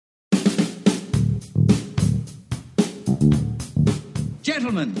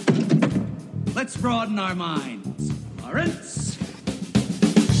Gentlemen, let's broaden our minds. Lawrence?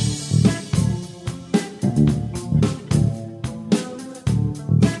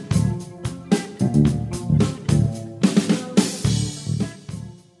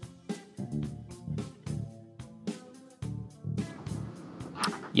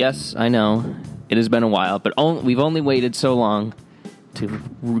 Yes, I know. It has been a while, but we've only waited so long to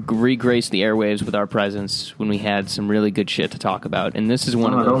regrace the airwaves with our presence when we had some really good shit to talk about. And this is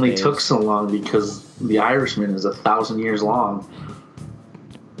one of those It only days. took so long because The Irishman is 1,000 years long.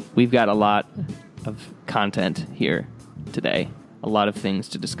 We've got a lot of content here today. A lot of things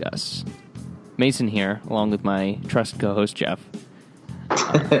to discuss. Mason here, along with my trusted co-host, Jeff.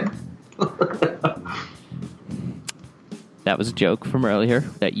 That was a joke from earlier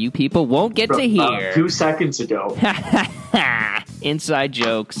that you people won't get to hear. 2 seconds ago. Inside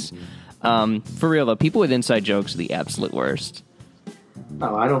jokes. For real, though, people with inside jokes are the absolute worst.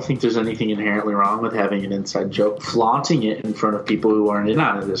 No, I don't think there's anything inherently wrong with having an inside joke. Flaunting it in front of people who aren't in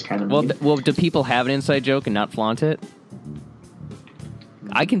on it is kind of mean. Well, do people have an inside joke and not flaunt it?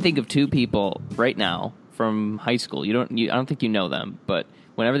 I can think of 2 people right now from high school. I don't think you know them, but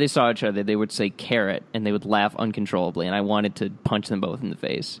whenever they saw each other, they would say carrot, and they would laugh uncontrollably, and I wanted to punch them both in the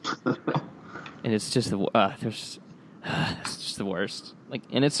face. And it's just it's just the worst. Like,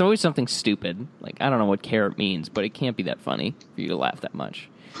 and it's always something stupid. Like, I don't know what carrot means, but it can't be that funny for you to laugh that much.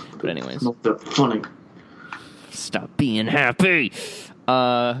 But anyways, Not that funny. stop being happy.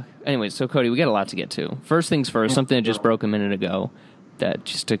 Anyways, so Cody, we got a lot to get to. First things first, something that just broke a minute ago. That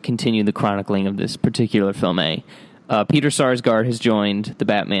just to continue the chronicling of this particular film, Peter Sarsgaard has joined the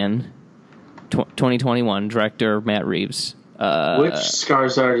Batman 2021 director Matt Reeves. Which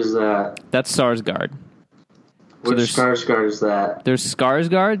Skarsgård is that? That's Sarsgaard. Which Skarsgård is that? There's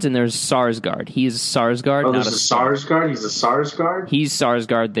Skarsgårds and there's Sarsgaard. He is Sarsgaard. Oh, there's a Sarsgaard? He's a Sarsgaard? He's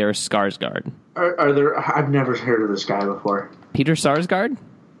Sarsgaard. There's Skarsgård. Are there? I've never heard of this guy before. Peter Sarsgaard?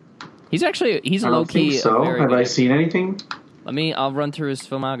 He's a I low don't key. think so. Have I seen anything? I'll run through his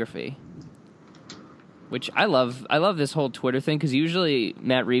filmography. Which I love. I love this whole Twitter thing because usually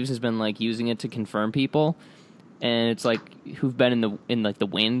Matt Reeves has been like using it to confirm people, and it's like who've been in the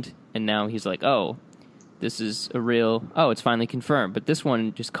wind, and now he's like, oh, this is a real. Oh, it's finally confirmed. But this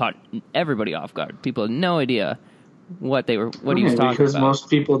one just caught everybody off guard. People had no idea what he was talking about. Because most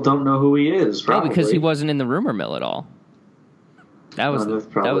people don't know who he is. Probably. No, because he wasn't in the rumor mill at all. That was the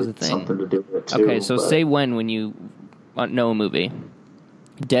thing. Something to do with it too. Okay, so say when you know a movie: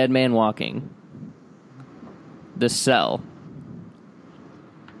 Dead Man Walking. The Cell.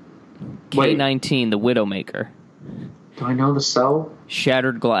 K-19, The Widowmaker. Do I know The Cell?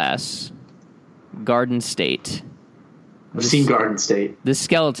 Shattered Glass. Garden State. I've seen Garden State. The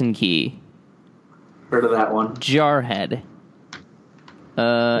Skeleton Key. Heard of that one. Jarhead. Yeah,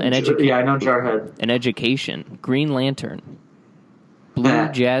 I know Jarhead. An Education. Green Lantern. Blue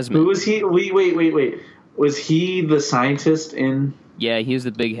Jasmine. Who was he? Wait. Was he the scientist in... Yeah, he was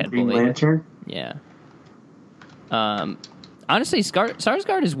the big head Green bully. Lantern? Yeah. Honestly,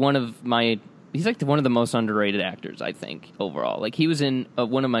 Sarsgaard is one of my... He's like one of the most underrated actors, I think, overall. Like, he was in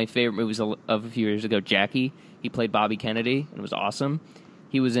one of my favorite movies of a few years ago, Jackie. He played Bobby Kennedy, and it was awesome.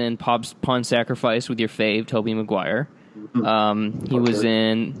 He was in Pawn Sacrifice with your fave, Tobey Maguire. He was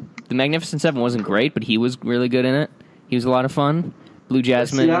in... The Magnificent Seven wasn't great, but he was really good in it. He was a lot of fun. Blue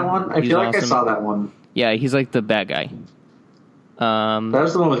Jasmine. See that one? I feel like awesome. I saw that one. Yeah, he's like the bad guy. That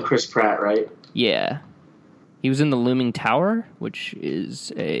was the one with Chris Pratt, right? Yeah. He was in The Looming Tower, which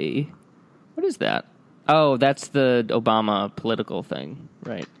is a... What is that? Oh, that's the Obama political thing,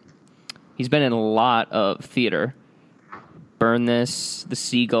 right? He's been in a lot of theater. Burn This, The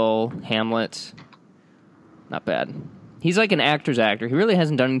Seagull, Hamlet. Not bad. He's like an actor's actor. He really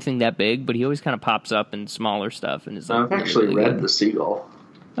hasn't done anything that big, but he always kind of pops up in smaller stuff. And is like I've actually really read good. The Seagull.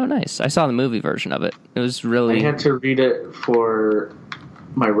 Oh, nice. I saw the movie version of it. It was really... I had to read it for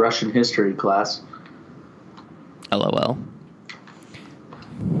my Russian history class. LOL.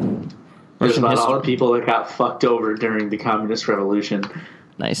 There's about all the people that got fucked over during the Communist Revolution.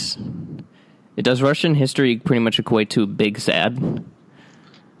 Nice. Does Russian history pretty much equate to big sad?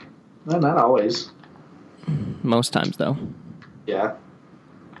 No, not always. Most times, though. Yeah.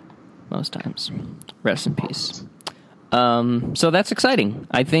 Most times. Rest in peace. So that's exciting.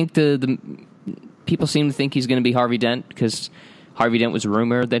 I think the people seem to think he's going to be Harvey Dent because Harvey Dent was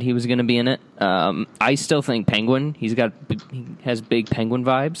rumored that he was going to be in it. I still think Penguin. He has big Penguin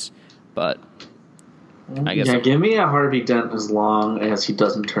vibes, but I guess give me a Harvey Dent as long as he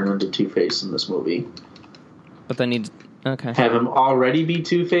doesn't turn into Two-Face in this movie. But then he'd have him already be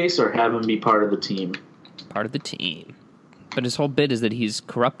Two-Face or have him be part of the team. Part of the team. But his whole bit is that he's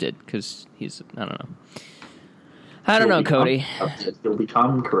corrupted because he's, I don't know. I don't know, Cody. He'll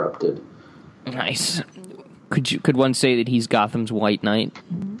become corrupted. Nice. Could one say that he's Gotham's White Knight?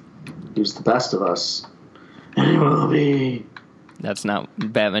 He's the best of us. And he will be. That's not...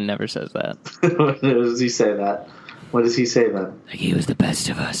 Batman never says that. What does he say that? What does he say then? He was the best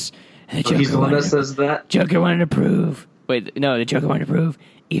of us. And He's the one that says that? Joker wanted to prove... Wait, no, the Joker wanted to prove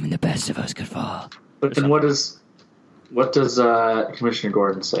even the best of us could fall. But then what does Commissioner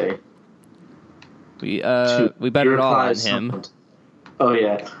Gordon say? We better all on him. Oh,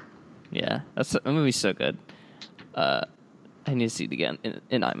 yeah. Yeah, that movie's so good. I need to see it again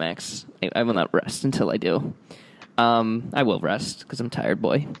in IMAX. I will not rest until I do. I will rest because I'm tired,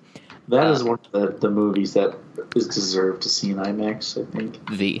 boy. That is one of the movies that is deserved to see in IMAX, I think.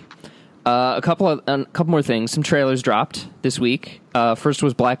 A couple more things. Some trailers dropped this week. First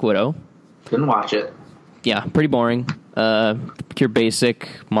was Black Widow. Didn't watch it. Yeah, pretty boring. Pure basic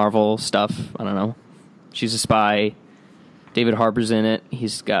Marvel stuff. I don't know. She's a spy. David Harbour's in it.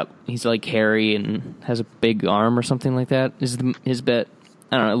 He's like hairy and has a big arm or something like that. Is his bit?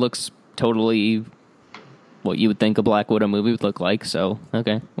 I don't know. It looks totally what you would think a Black Widow movie would look like. So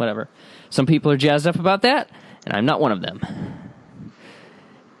okay, whatever. Some people are jazzed up about that, and I'm not one of them.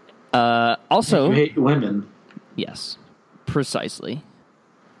 Also, you hate women. Yes, precisely.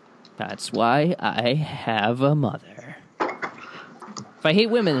 That's why I have a mother. If I hate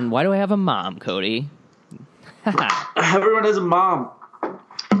women, then why do I have a mom, Cody? Everyone has a mom.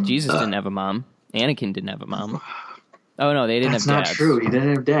 Jesus didn't have a mom. Anakin didn't have a mom. Oh, no, they didn't have dads. That's not true. He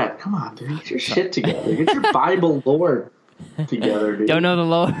didn't have dad. Come on, dude. Get your shit together. Get your Bible lore together, dude. Don't know the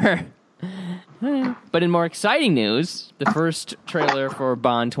lore. But in more exciting news, the first trailer for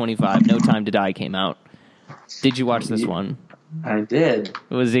Bond 25, No Time to Die, came out. Did you watch this one? I did.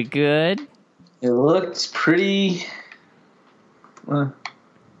 Was it good? It looked pretty...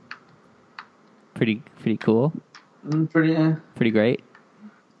 Pretty cool? Pretty great?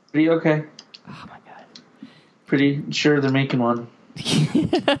 Pretty okay. Oh, my God. Pretty sure they're making one.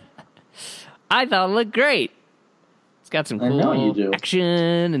 I thought it looked great. It's got some cool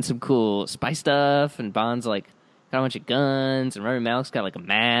action and some cool spy stuff, and Bond's like got a bunch of guns, and Rami Malek's got like a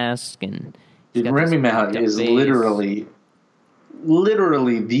mask, and Rami Malek is literally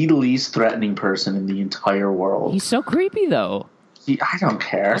the least threatening person in the entire world. He's so creepy, though. I don't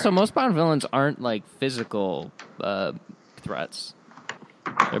care. Also, most Bond villains aren't like physical threats.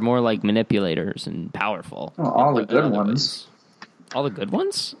 They're more like manipulators and powerful. Well, all the good ones. All the good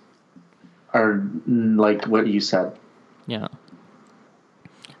ones? Are like what you said. Yeah.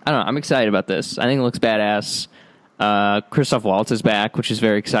 I don't know. I'm excited about this. I think it looks badass. Christoph Waltz is back, which is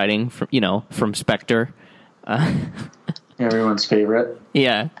very exciting. From Spectre. Everyone's favorite.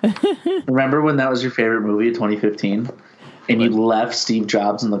 Yeah. Remember when that was your favorite movie of 2015? And you left Steve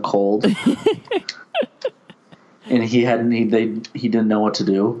Jobs in the cold? And he didn't know what to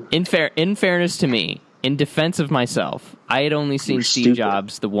do? In fairness to me, in defense of myself, I had only seen Steve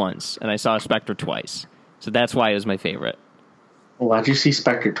Jobs the once, and I saw Spectre twice. So that's why it was my favorite. Well, why'd you see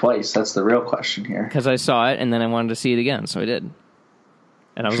Spectre twice? That's the real question here. Because I saw it, and then I wanted to see it again, so I did.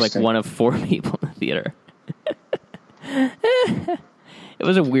 And I was like one of 4 people in the theater. It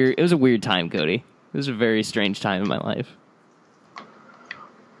was a weird time, Cody. It was a very strange time in my life.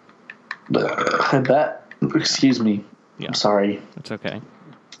 I bet. Excuse me. Yeah. I'm sorry. It's okay.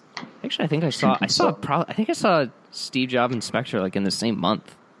 Actually, I think I saw Steve Jobs and Spectre like in the same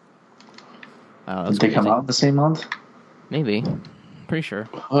month. Did they come out in the same month? Maybe. Pretty sure.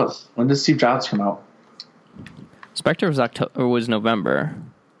 Oh, when did Steve Jobs come out? Spectre was November.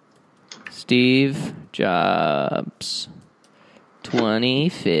 Steve Jobs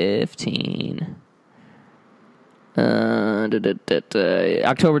 2015.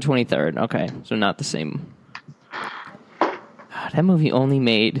 October 23rd. Okay, so not the same. That movie only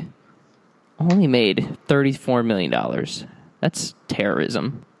made $34 million. That's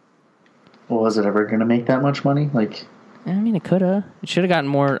terrorism. Well, was it ever going to make that much money? I mean, it could have. It should have gotten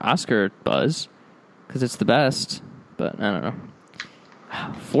more Oscar buzz because it's the best. But I don't know.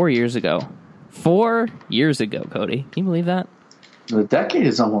 4 years ago. 4 years ago, Cody. Can you believe that? The decade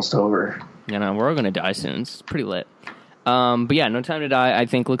is almost over. We're all going to die soon. It's pretty lit. But yeah, No Time to Die, I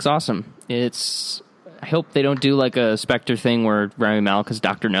think, looks awesome. I hope they don't do like a Spectre thing where Rami Malek is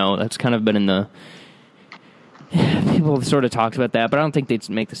Dr. No. That's kind of been in the... People have sort of talked about that, but I don't think they'd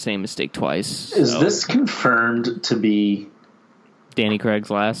make the same mistake twice. Is this confirmed to be... Danny Craig's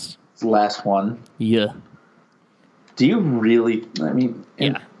last one? Yeah. Do you really... I mean...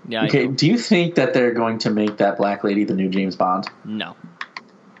 Yeah. Okay, do you think that they're going to make that Black Lady the new James Bond? No.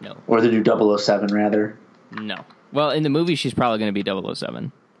 Or the new 007, rather? No. Well, in the movie, she's probably going to be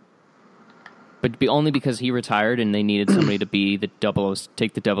 007. But only because he retired and they needed somebody to be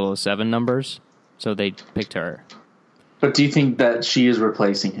take the 007 numbers, so they picked her. But do you think that she is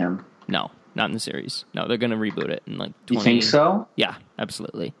replacing him? No, not in the series. No, they're going to reboot it in like 20... You think so? Yeah,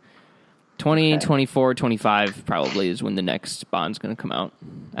 absolutely. 2024, 25 probably is when the next Bond's going to come out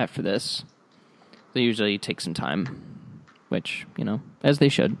after this. They usually take some time, which, as they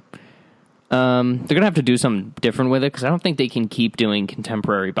should. They're going to have to do something different with it because I don't think they can keep doing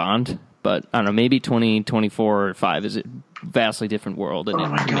contemporary Bond. But, I don't know, maybe 2024 or 5 is a vastly different world.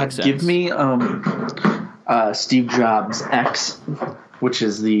 And makes sense. Give me Steve Jobs X, which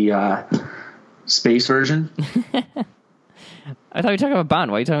is the space version. I thought you were talking about Bond.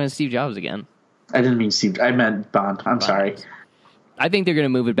 Why are you talking about Steve Jobs again? I didn't mean Steve. I meant Bond. I'm sorry. I think they're going to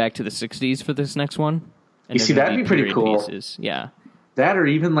move it back to the 60s for this next one. You see, that'd be pretty cool. Pieces. Yeah. That or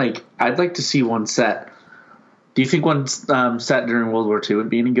even, I'd like to see one set. Do you think one set during World War II would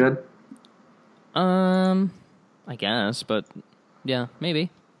be any good? I guess, but yeah, maybe.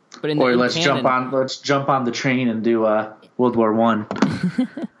 But let's jump on the train and do World War I.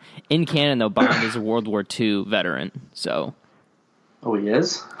 In canon, though, Bond is a World War II veteran, so. Oh, he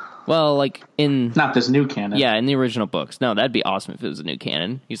is? Well, not this new canon. Yeah, in the original books. No, that'd be awesome if it was a new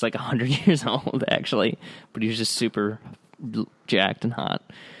canon. He's 100 years old, actually, but he's just super jacked and hot.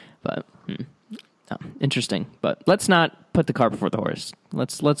 But interesting. But let's not put the cart before the horse.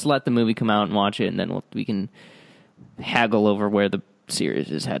 Let's let the movie come out and watch it, and then we can haggle over where the series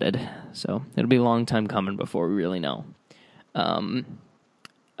is headed. So it'll be a long time coming before we really know.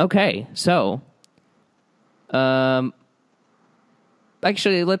 Okay, so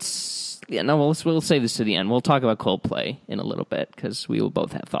actually, we'll save this to the end. We'll talk about Coldplay in a little bit because we will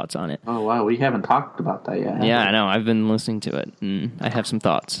both have thoughts on it. Oh wow, we haven't talked about that yet. Yeah, I know. I've been listening to it, and I have some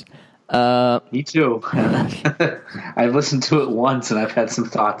thoughts. Me too. I've listened to it once, and I've had some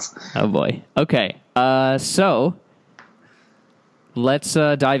thoughts. Oh boy. Okay. So let's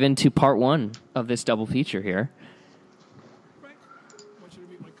dive into part 1 of this double feature here.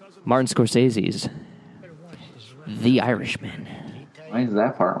 Martin Scorsese's The Irishman. Why is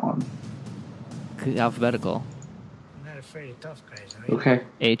that part 1? Alphabetical. I'm not afraid of tough guys, are you? Okay.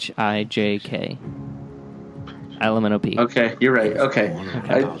 HIJK. LMNOP. Okay, you're right. Okay.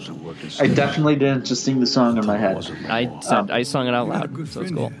 I definitely didn't just sing the song in my head. I sung it out loud, so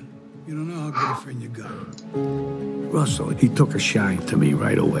it's cool. You don't know how good a friend you got. Russell, he took a shine to me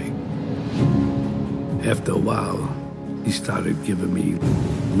right away. After a while, he started giving me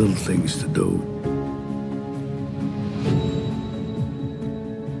little things to do.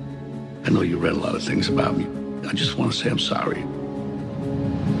 I know you read a lot of things about me. I just want to say I'm sorry.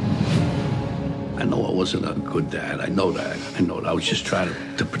 I know I wasn't a good dad. I know that. I was just trying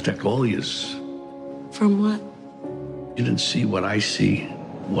to protect all of you. From what? You didn't see what I see,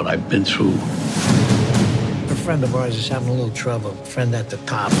 what I've been through. A friend of ours is having a little trouble. A friend at the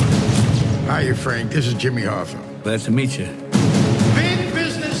top. Hiya, Frank. This is Jimmy Hoffa. Glad to meet you. Big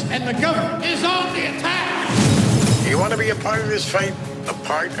business and the government is on the attack. You want to be a part of this fight? A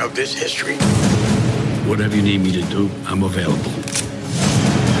part of this history? Whatever you need me to do, I'm available.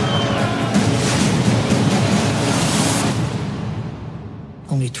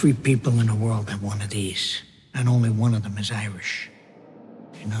 Only 3 people in the world have one of these, and only one of them is Irish.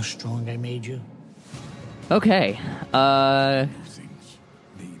 You know how strong I made you? Okay. I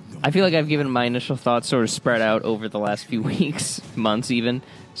feel like I've given my initial thoughts sort of spread out over the last few weeks, months even.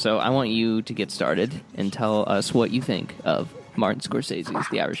 So I want you to get started and tell us what you think of Martin Scorsese's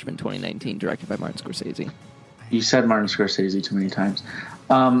The Irishman 2019, directed by Martin Scorsese. You said Martin Scorsese too many times.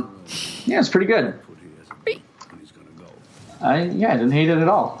 Yeah, it's pretty good. I didn't hate it at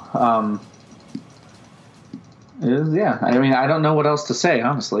all. I don't know what else to say,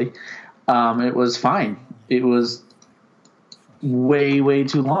 honestly. It was fine. It was way, way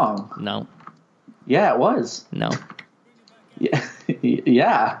too long. No. Yeah, it was. No. Yeah.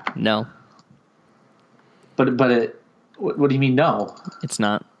 Yeah. No. But it. What do you mean no? It's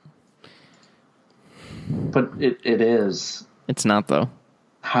not. But it is. It's not though.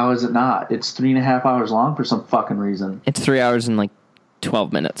 How is it not? It's 3.5 hours long for some fucking reason. It's 3 hours and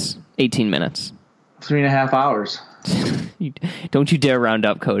 12 minutes, 18 minutes. 3.5 hours. Don't you dare round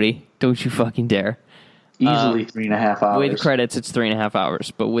up, Cody. Don't you fucking dare. Easily 3.5 hours. With credits, it's 3.5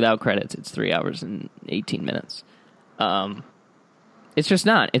 hours, but without credits, it's 3 hours and 18 minutes. It's just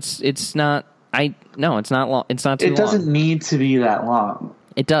not. It's not. No, it's not long. It's not too long. It doesn't need to be that long.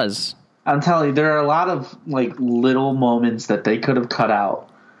 It does. I'm telling you, there are a lot of little moments that they could have cut out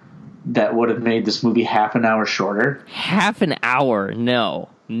that would have made this movie half an hour shorter. Half an hour? No.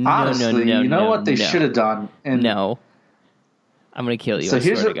 Honestly, you know what they should have done? And no. I'm going to kill you, I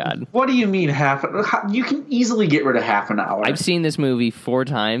swear to God. What do you mean you can easily get rid of half an hour. I've seen this movie 4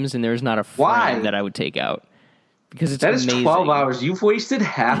 times, and there's not a frame that I would take out. Because it's amazing. Is 12 hours. You've wasted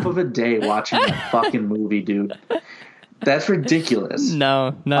half of a day watching that fucking movie, dude. That's ridiculous.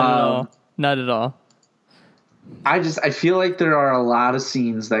 No, not at all. Not at all. I feel like there are a lot of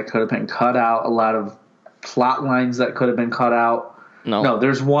scenes that could have been cut out, a lot of plot lines that could have been cut out. No,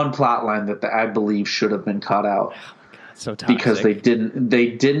 there's one plot line that I believe should have been cut out. So toxic. Because they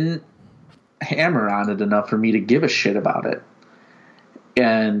didn't hammer on it enough for me to give a shit about it.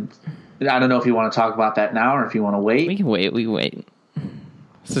 And I don't know if you want to talk about that now or if you want to wait. We can wait.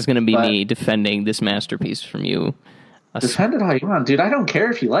 This is going to be me defending this masterpiece from you. Defend it how you want, dude. I don't care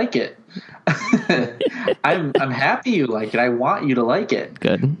if you like it. I'm happy you like it. I want you to like it.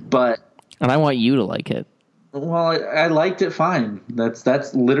 Good. And I want you to like it. Well, I liked it fine.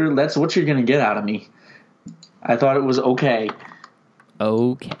 That's literally what you're going to get out of me. I thought it was okay.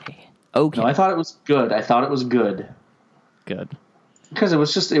 Okay. No, I thought it was good. Good. Because it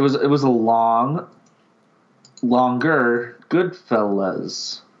was a longer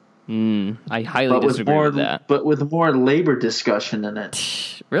Goodfellas. I highly disagree with that. But with more labor discussion in it.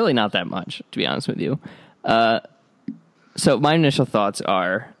 Really not that much, to be honest with you. So my initial thoughts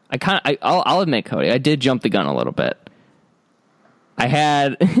are, I'll admit, Cody, I did jump the gun a little bit. I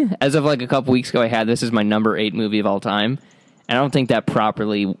had, as of like a couple weeks ago, I had this as my number 8 movie of all time. And I don't think that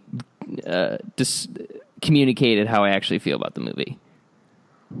properly communicated how I actually feel about the movie.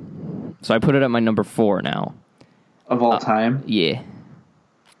 So I put it at my number 4 now. Of all time? Yeah.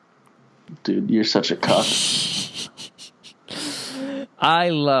 Dude, you're such a cuck. I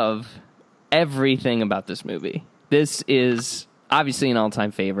love everything about this movie. This is obviously an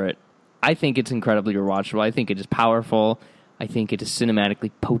all-time favorite. I think it's incredibly rewatchable. I think it is powerful. I think it is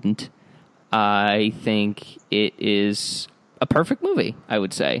cinematically potent. I think it is a perfect movie, I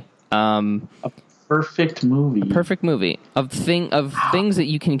would say. A perfect movie. A perfect movie. Of things that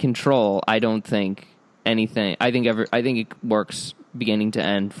you can control, I don't think anything. I think it works beginning to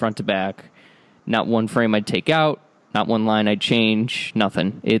end, front to back. Not one frame I'd take out, not one line I'd change,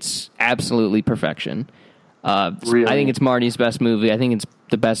 nothing. It's absolutely perfection. Really? I think it's Marty's best movie. I think it's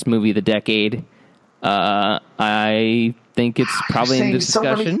the best movie of the decade. I think it's probably in this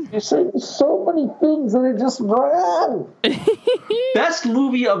discussion. You're saying so many things and it just ran. Best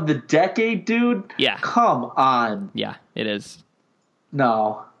movie of the decade, dude? Yeah. Come on. Yeah, it is.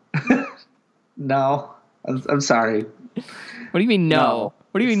 No. No. I'm sorry. What do you mean no?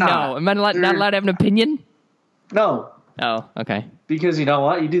 What do you mean no? Am I not allowed to have an opinion? No. Oh, okay. Because you know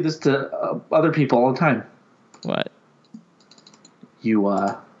what? You do this to other people all the time. What? You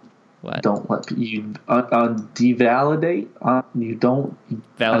what? Don't let you devalidate. You don't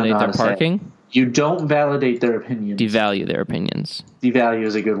validate their parking. You don't validate their opinions. Devalue their opinions. Devalue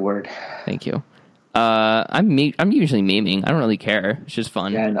is a good word. Thank you. I'm usually memeing. I don't really care. It's just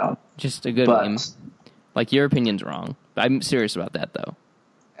fun. Yeah, I know. Just a good meme. Like, your opinion's wrong. I'm serious about that, though.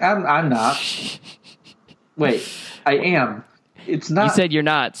 I'm not. Wait, I am. It's not. You said you're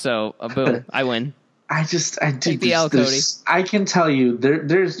not, so boom, I win. I take the L, Cody. I can tell you,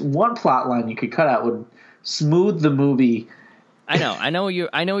 there's one plot line you could cut out would smooth the movie. I know what you're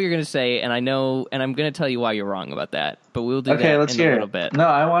going to say, and I'm going to tell you why you're wrong about that. But we'll do that in a little bit. No,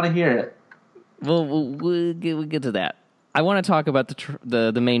 I want to hear it. We'll get to that. I want to talk about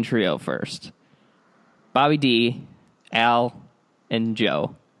the main trio first. Bobby D, Al, and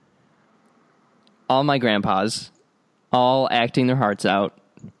Joe. All my grandpas, all acting their hearts out.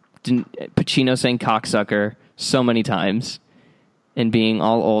 Pacino saying cocksucker so many times and being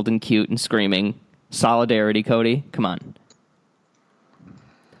all old and cute and screaming. Solidarity, Cody. Come on.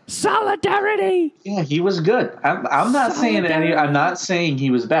 Solidarity! Yeah, he was good. I'm not saying I'm not saying he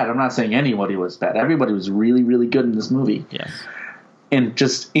was bad. I'm not saying anybody was bad. Everybody was really, really good in this movie. Yes. And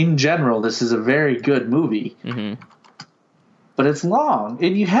just in general, this is a very good movie. Mm-hmm. But it's long,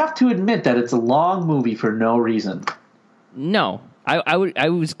 and you have to admit that it's a long movie for no reason. No. I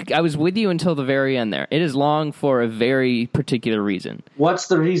was with you until the very end there. It is long for a very particular reason. What's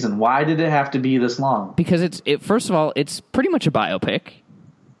the reason? Why did it have to be this long? Because first of all, it's pretty much a biopic.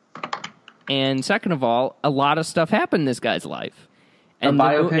 And second of all, a lot of stuff happened in this guy's life. And a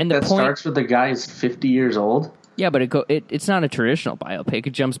biopic that starts with the guy who's 50 years old? Yeah, but it's not a traditional biopic.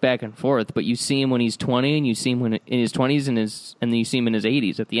 It jumps back and forth, but you see him when he's 20, and you see him in his 20s, and then you see him in his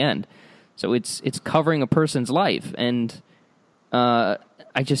 80s at the end. So it's covering a person's life, and I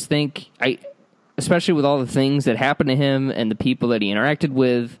just think, especially with all the things that happened to him and the people that he interacted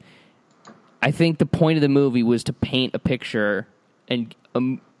with, I think the point of the movie was to paint a picture and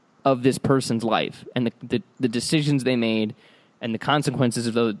of this person's life and the decisions they made and the consequences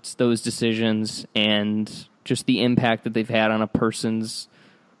of those decisions and just the impact that they've had on a person's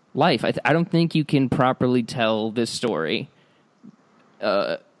life. I don't think you can properly tell this story,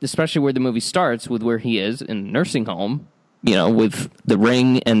 especially where the movie starts with where he is in a nursing home, with the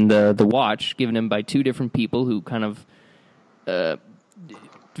ring and the watch given him by two different people who kind of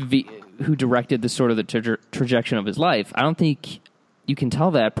who directed the sort of the trajectory of his life. I don't think you can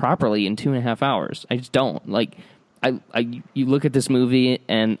tell that properly in 2.5 hours. I just don't. Like, you look at this movie,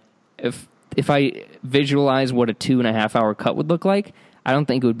 and if I visualize what a 2.5 hour cut would look like, I don't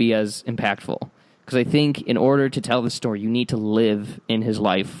think it would be as impactful. Because I think in order to tell the story, you need to live in his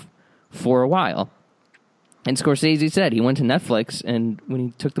life for a while. And Scorsese said he went to Netflix, and when he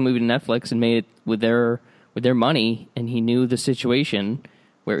took the movie to Netflix and made it with their money, and he knew the situation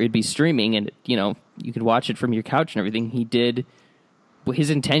where it'd be streaming, and you could watch it from your couch and everything. His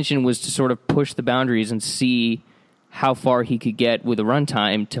intention was to sort of push the boundaries and see how far he could get with a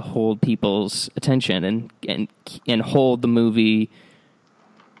runtime to hold people's attention and hold the movie,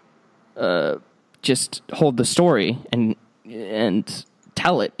 just hold the story and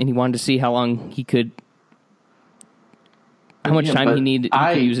tell it. And he wanted to see how long he could, how much time he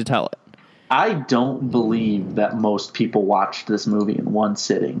could use to tell it. I don't believe that most people watched this movie in one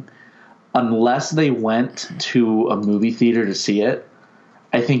sitting. Unless they went to a movie theater to see it,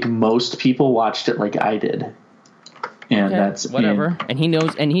 I think most people watched it like I did. And that's whatever. And he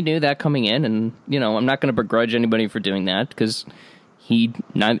knew that coming in, and I'm not going to begrudge anybody for doing that, because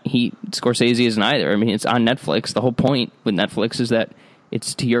Scorsese isn't either. I mean, it's on Netflix. The whole point with Netflix is that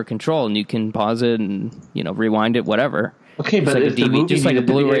it's to your control, and you can pause it and rewind it, whatever. Okay, but like if the movie just like a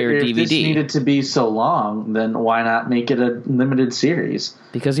Blu-ray or DVD, if this needed to be so long, then why not make it a limited series?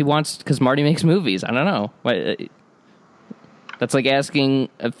 Because Marty makes movies. I don't know. That's like asking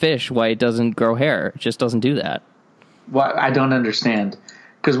a fish why it doesn't grow hair. It just doesn't do that. Well, I don't understand.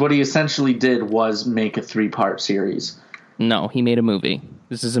 Because what he essentially did was make a 3-part series. No, he made a movie.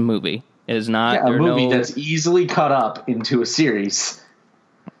 This is a movie. It is not a movie that's easily cut up into a series.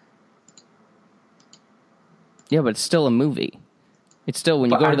 Yeah, but it's still a movie. It's still,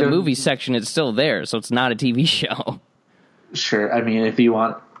 when you go to the movie section, it's still there, so it's not a TV show. Sure. I mean, if you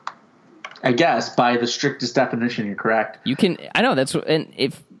want, I guess, by the strictest definition, you're correct. You can, I know, it's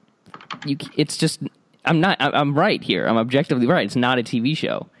just, I'm right here. I'm objectively right. It's not a TV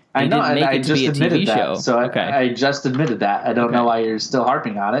show. I know, and I just admitted that. Show. So okay. I just admitted that. I don't know why you're still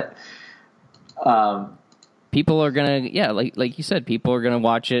harping on it. People are gonna, like you said, people are gonna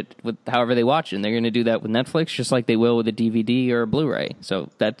watch it with however they watch it, and they're gonna do that with Netflix just like they will with a DVD or a Blu-ray. So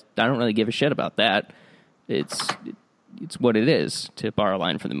that, I don't really give a shit about that. It's what it is, to borrow a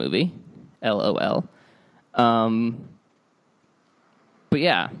line from the movie. LOL. But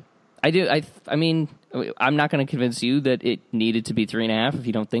yeah, I do. I mean, I'm not going to convince you that it needed to be 3.5 if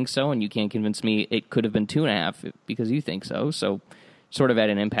you don't think so, and you can't convince me it could have been 2.5 because you think so. So, sort of at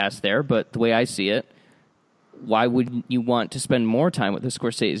an impasse there. But the way I see it, why would you want to spend more time with a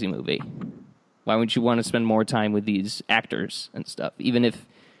Scorsese movie? Why would you want to spend more time with these actors and stuff? Even if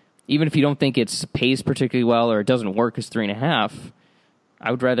you don't think it's paced particularly well or it doesn't work as 3.5,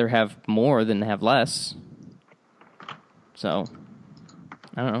 I would rather have more than have less. So,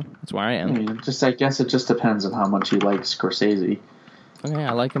 I don't know. That's where I am. I guess it just depends on how much you like Scorsese. Okay,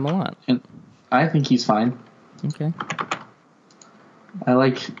 I like him a lot. And I think he's fine. Okay. I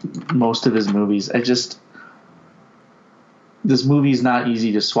like most of his movies. This movie's not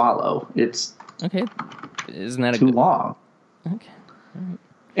easy to swallow. It's Isn't that too long? Okay. All right.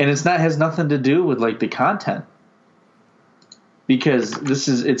 And has nothing to do with like the content. Because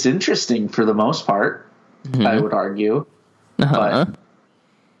it's interesting for the most part, I would argue. But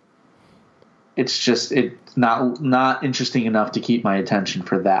it's not interesting enough to keep my attention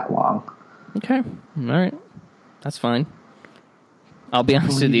for that long. Okay. All right. That's fine. I'll be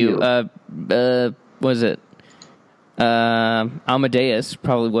honest with you. Was it? Amadeus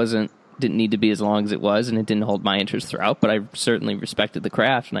probably didn't need to be as long as it was, and it didn't hold my interest throughout, but I certainly respected the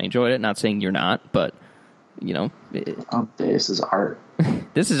craft and I enjoyed it. Not saying you're not, but Amadeus is art.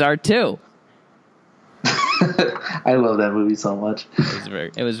 This is art too. I love that movie so much.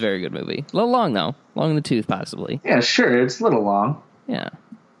 It was a very good movie. A little long though. Long in the tooth, possibly. Yeah, sure. It's a little long. Yeah.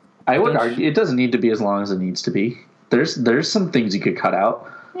 I would argue it doesn't need to be as long as it needs to be. There's some things you could cut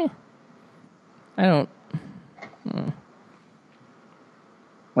out. Yeah. I don't.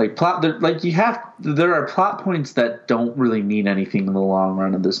 Like plot, there are plot points that don't really mean anything in the long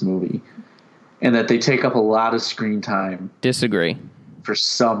run of this movie, and that they take up a lot of screen time. Disagree. For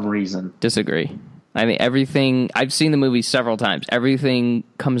some reason. Disagree. I mean, everything... I've seen the movie several times. Everything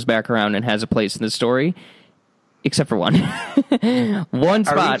comes back around and has a place in the story, except for one. One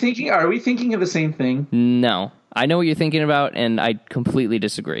spot... Are we thinking of the same thing? No. I know what you're thinking about, and I completely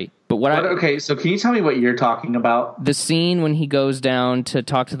disagree. But okay, so can you tell me what you're talking about? The scene when he goes down to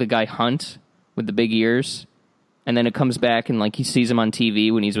talk to the guy Hunt with the big ears, and then it comes back and like he sees him on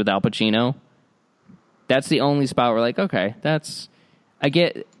TV when he's with Al Pacino. That's the only spot where like, okay, that's... I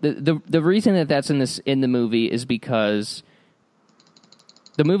get the reason that that's in the movie is because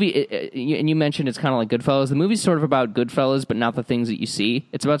the movie, and you mentioned it's kind of like Goodfellas. The movie's sort of about Goodfellas, but not the things that you see.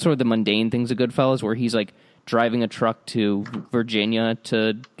 It's about sort of the mundane things of Goodfellas, where he's like driving a truck to Virginia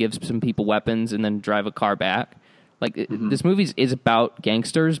to give some people weapons and then drive a car back. Like this movie is about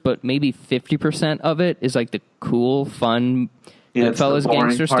gangsters, but maybe 50% of it is like the cool, fun. Goodfellas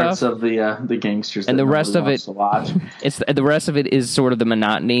gangster parts stuff of the gangsters, and the rest of it, the rest of it is sort of the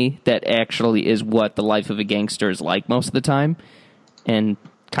monotony that actually is what the life of a gangster is like most of the time, and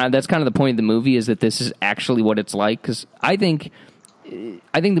that's kind of the point of the movie is that this is actually what it's like. Because I think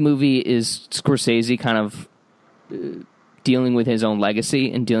the movie is Scorsese kind of dealing with his own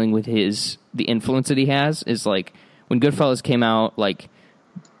legacy and dealing with the influence that he has. Is like when Goodfellas came out, like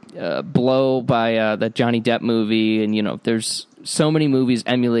Blow by that Johnny Depp movie, and there's so many movies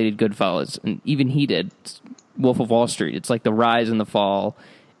emulated Goodfellas, and even he did Wolf of Wall Street. It's like the rise and the fall,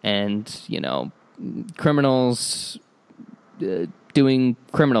 and criminals doing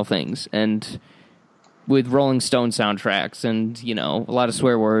criminal things, and with Rolling Stone soundtracks, and a lot of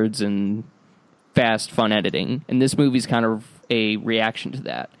swear words and fast, fun editing. And this movie's kind of a reaction to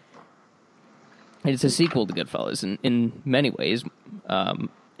that. And it's a sequel to Goodfellas in many ways.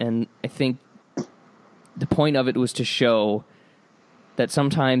 And I think the point of it was to show that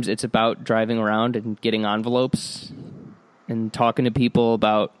sometimes it's about driving around and getting envelopes and talking to people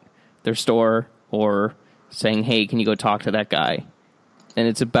about their store or saying, hey, can you go talk to that guy? And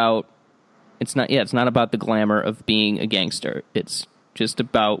it's not about the glamour of being a gangster. It's just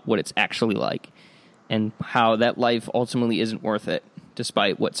about what it's actually like and how that life ultimately isn't worth it,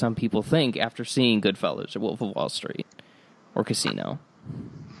 despite what some people think after seeing Goodfellas or Wolf of Wall Street or Casino.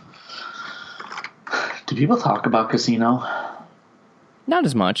 Do people talk about Casino? Not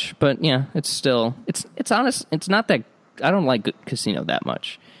as much, but yeah, it's still it's honest. It's not that I don't like Casino that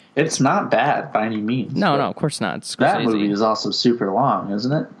much. It's not bad by any means. No, of course not. It's that movie is also super long,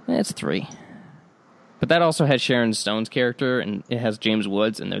 isn't it? It's 3, but that also has Sharon Stone's character, and it has James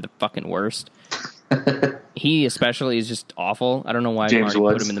Woods, and they're the fucking worst. He especially is just awful. I don't know why Marty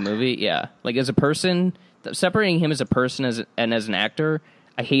put him in the movie. Yeah, like as a person, separating him as a person and as an actor.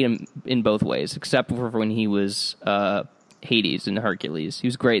 I hate him in both ways, except for when he was Hades in Hercules. He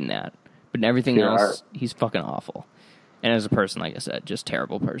was great in that. But in everything else, he's fucking awful. And as a person, like I said, just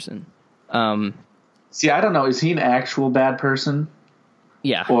terrible person. See, I don't know. Is he an actual bad person?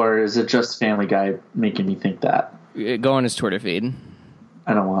 Yeah. Or is it just Family Guy making me think that? Go on his Twitter feed.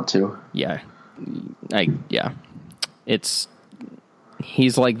 I don't want to. Yeah.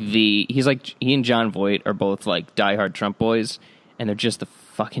 He's like he and John Voight are both like diehard Trump boys, and they're just the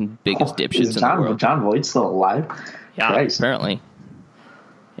fucking biggest dipshits in the world. John Voight's still alive? Yeah, Christ. Apparently.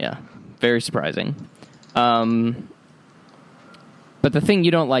 Yeah, very surprising. But the thing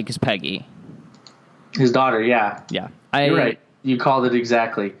you don't like is Peggy. His daughter, yeah. Yeah. You're right. You called it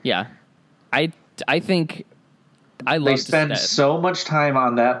exactly. Yeah. I think I love They spend so much time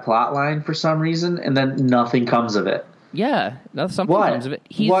on that plot line for some reason, and then nothing comes of it. Yeah, something comes of it.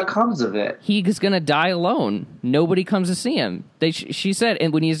 What comes of it? He's going to die alone. Nobody comes to see him. She said,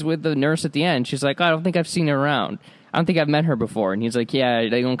 and when he's with the nurse at the end, she's like, I don't think I've seen her around. I don't think I've met her before. And he's like, yeah,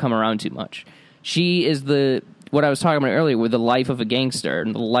 they don't come around too much. She is what I was talking about earlier with the life of a gangster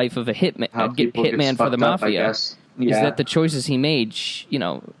and the life of a hitman for the mafia. Is that the choices he made,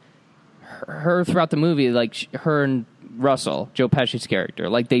 her throughout the movie, like her and Russell, Joe Pesci's character,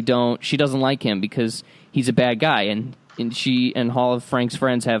 like she doesn't like him because he's a bad guy, and she and all of Frank's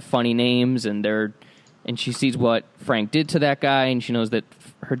friends have funny names, and she sees what Frank did to that guy, and she knows that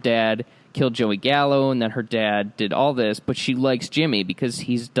her dad killed Joey Gallo, and that her dad did all this, but she likes Jimmy because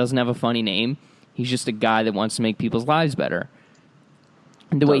he doesn't have a funny name. He's just a guy that wants to make people's lives better.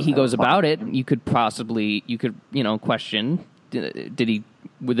 And the way he goes about it, you could question, did he,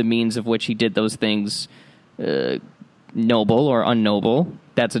 with the means of which he did those things, noble or unnoble?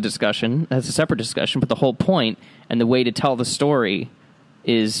 That's a discussion. That's a separate discussion. But the whole point and the way to tell the story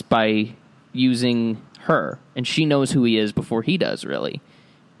is by using her, and she knows who he is before he does, really.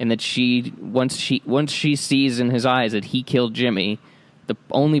 And that once she sees in his eyes that he killed Jimmy, the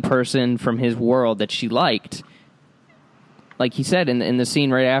only person from his world that she liked, like he said in the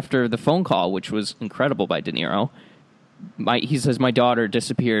scene right after the phone call, which was incredible by De Niro, he says, my daughter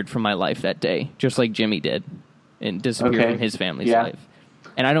disappeared from my life that day, just like Jimmy did, and disappeared from his family's life.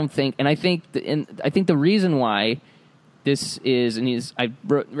 And I think the reason why this is, and I've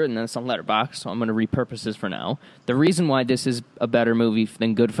written this on Letterboxd, so I'm going to repurpose this for now. The reason why this is a better movie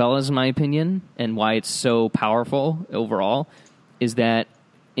than Goodfellas, in my opinion, and why it's so powerful overall, is that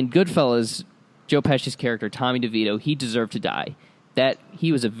in Goodfellas, Joe Pesci's character, Tommy DeVito, he deserved to die. That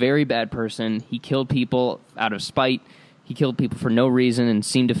he was a very bad person. He killed people out of spite. He killed people for no reason and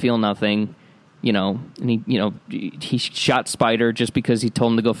seemed to feel nothing. And he shot Spider just because he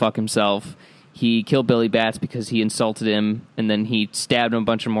told him to go fuck himself. He killed Billy Batts because he insulted him, and then he stabbed him a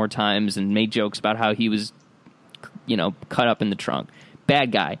bunch of more times and made jokes about how he was, cut up in the trunk.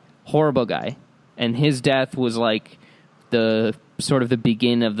 Bad guy, horrible guy, and his death was like the sort of the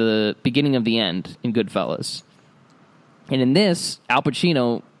beginning of the end in Goodfellas. And in this, Al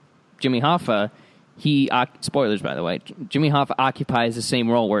Pacino, Jimmy Hoffa, spoilers by the way, Jimmy Hoffa occupies the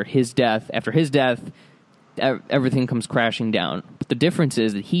same role where after his death, everything comes crashing down. But the difference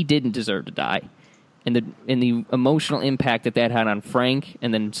is that he didn't deserve to die. And the emotional impact that had on Frank,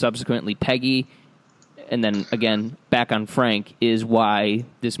 and then subsequently Peggy, and then again back on Frank, is why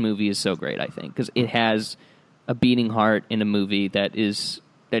this movie is so great, I think. Because it has a beating heart in a movie that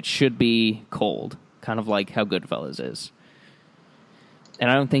should be cold, kind of like how Goodfellas is. And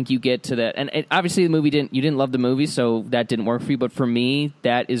I don't think you get to that. And obviously, you didn't love the movie, so that didn't work for you. But for me,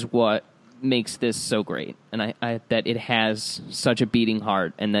 that is what makes this so great. And I that it has such a beating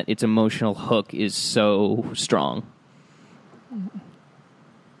heart, and that its emotional hook is so strong.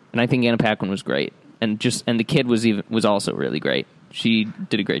 And I think Anna Paquin was great, and the kid was also really great. She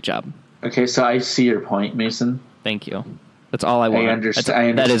did a great job. Okay, so I see your point, Mason. Thank you. That's all I want. I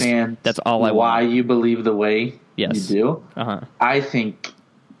understand. That's all I want. Why you believe the way you do. Uh-huh. I think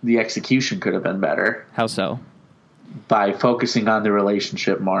the execution could have been better. How so? By focusing on the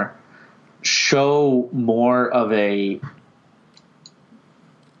relationship more. Show more of a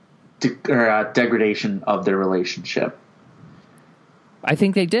degradation of their relationship. I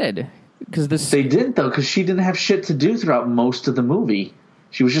think they did. They didn't, though, because she didn't have shit to do throughout most of the movie.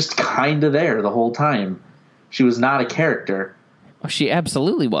 She was just kind of there the whole time. She was not a character. Oh, she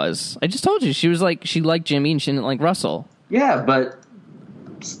absolutely was. I just told you. She was like, she liked Jimmy and she didn't like Russell. Yeah, but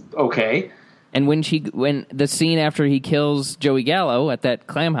okay. And when the scene after he kills Joey Gallo at that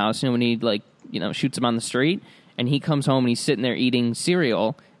clam house, when he shoots him on the street, and he comes home and he's sitting there eating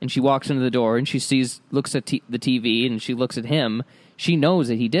cereal, and she walks into the door and she looks at the TV and she looks at him, she knows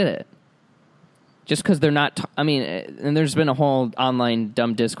that he did it. Just because they're not, and there's been a whole online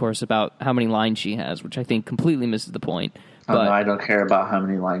dumb discourse about how many lines she has, which I think completely misses the point. But no, I don't care about how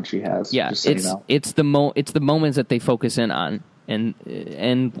many lines she has. Yeah, just so it's the moments that they focus in on,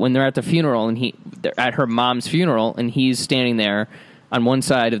 and when they're at the funeral and they're at her mom's funeral and he's standing there on one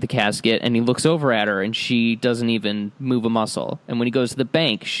side of the casket and he looks over at her and she doesn't even move a muscle. And when he goes to the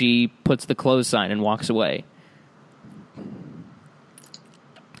bank, she puts the close sign and walks away.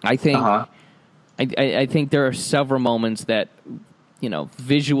 I think. Uh-huh. I think there are several moments that,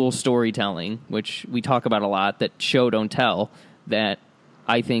 visual storytelling, which we talk about a lot, that show don't tell, that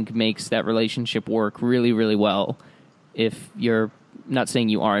I think makes that relationship work really, really well. If you're not saying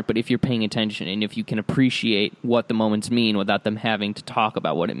you aren't, but if you're paying attention and if you can appreciate what the moments mean without them having to talk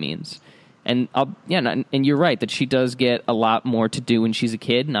about what it means. And and you're right that she does get a lot more to do when she's a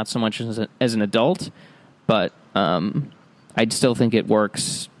kid, not so much as an adult, but I still think it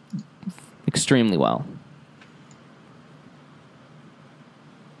works extremely well.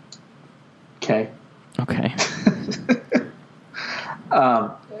 Okay.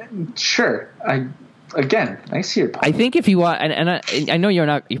 Sure. I see your point. I think if you watch, and I know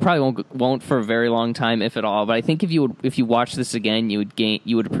you probably won't for a very long time, if at all. But I think if you watch this again,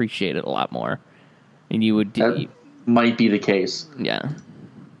 you would appreciate it a lot more, and you would. That might be the case. Yeah.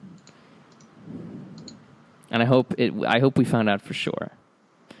 And I hope we found out for sure.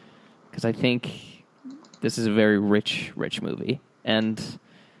 Because I think this is a very rich movie. And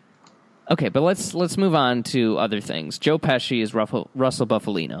okay, but let's move on to other things. Joe Pesci is Russell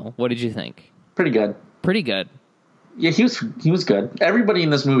Bufalino. What did you think? Pretty good. Pretty good. Yeah, he was good. Everybody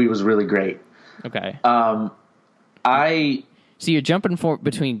in this movie was really great. Okay. See, you're jumping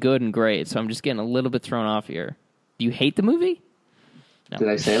between good and great, so I'm just getting a little bit thrown off here. Do you hate the movie? No. Did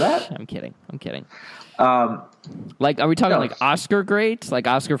I say that? I'm kidding. Are we talking like Oscar great? Like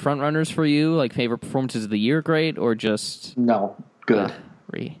Oscar frontrunners for you? Like favorite performances of the year great? Or just... No. Good.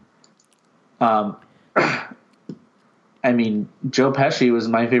 Joe Pesci was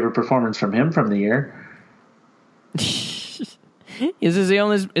my favorite performance from him from the year. This is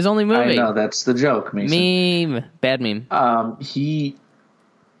his only movie. I know, that's the joke, Mason. Meme. Bad meme. He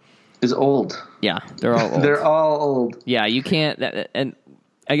is old. Yeah, they're all old. They're all old. Yeah, you can't... And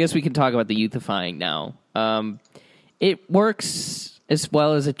I guess we can talk about the youthifying now. It works as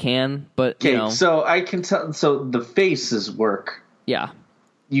well as it can, but, Okay, so I can tell... So the faces work. Yeah.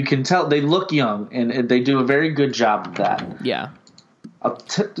 You can tell they look young, and they do a very good job of that. Yeah.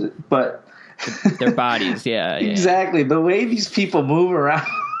 But... Their bodies, yeah. Exactly. The way these people move around...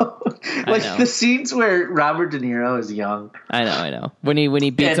 like the scenes where Robert De Niro is young. I know. When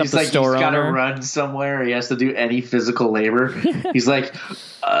he beats up the store owner, he's got to run somewhere. He has to do any physical labor. He's like,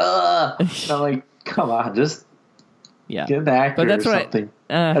 I'm like, come on, just get an actor, but that's or something.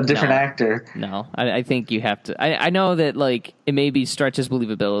 A different actor. No, I think you have to. I know that like it maybe stretches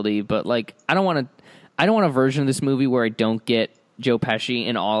believability, but like I don't want a version of this movie where I don't get Joe Pesci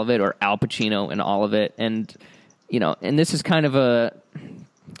in all of it or Al Pacino in all of it, and and this is kind of a.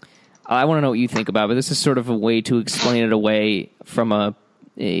 I want to know what you think about it, but this is sort of a way to explain it away from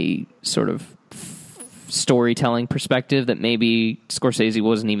a sort of storytelling perspective that maybe Scorsese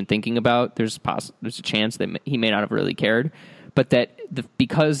wasn't even thinking about. There's a chance that he may not have really cared, but that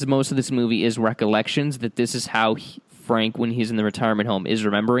because most of this movie is recollections, that this is how Frank, when he's in the retirement home, is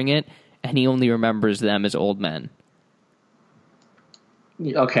remembering it, and he only remembers them as old men.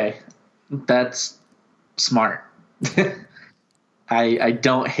 Okay, that's smart. I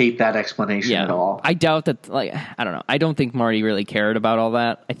don't hate that explanation at all. I doubt that, like, I don't know. I don't think Marty really cared about all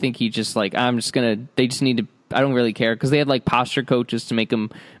that. I think he just, like, they just need to, I don't really care, because they had, like, posture coaches to make him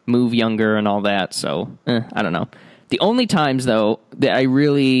move younger and all that, so, I don't know. The only times, though, that it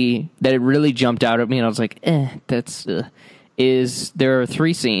really jumped out at me, and I was like, is there are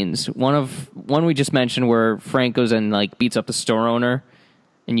 3 scenes. One we just mentioned where Frank goes and, like, beats up the store owner,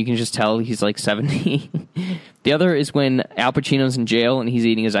 and you can just tell he's like 70. The other is when Al Pacino's in jail and he's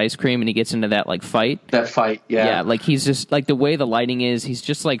eating his ice cream and he gets into that like fight. That fight, yeah. Yeah, like he's just like the way the lighting is, he's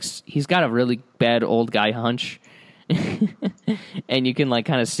just like he's got a really bad old guy hunch. And you can like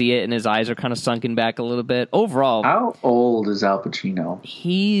kind of see it and his eyes are kind of sunken back a little bit. Overall, how old is Al Pacino?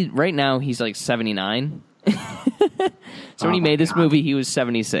 Right now he's like 79. So when he made this movie he was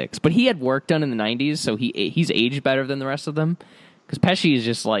 76. But he had work done in the 90s, so he's aged better than the rest of them. Because Pesci is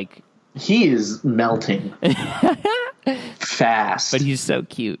just like... He is melting. Fast. But he's so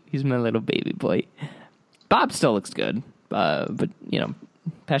cute. He's my little baby boy. Bob still looks good. But,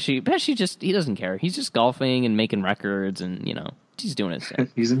 Pesci just... He doesn't care. He's just golfing and making records and, he's doing his thing.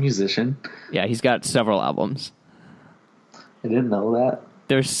 He's a musician. Yeah, he's got several albums. I didn't know that.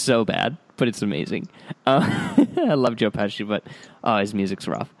 They're so bad, but it's amazing. I love Joe Pesci, but his music's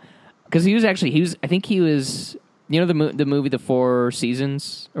rough. Because I think he was... the movie The Four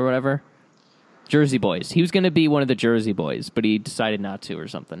Seasons or whatever? Jersey Boys. He was going to be one of the Jersey Boys, but he decided not to or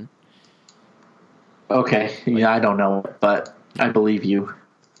something. Okay. Yeah, I don't know, but I believe you.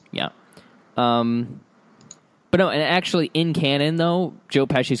 Yeah. But no, and actually in canon, though, Joe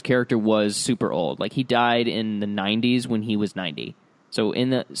Pesci's character was super old. Like, he died in the 90s when he was 90. So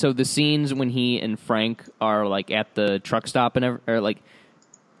the scenes when he and Frank are, like, at the truck stop or like,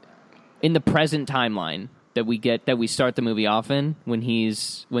 in the present timeline... that we start the movie off in when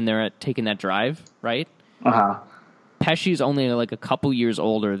they're taking that drive, right? Pesci's only like a couple years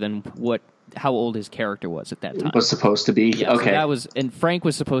older than how old his character was at that time. Was supposed to be. Yeah, okay. So and Frank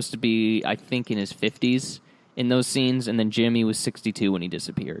was supposed to be, I think, in his 50s in those scenes, and then Jimmy was 62 when he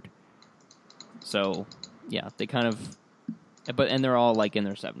disappeared. So yeah, they kind of, and they're all like in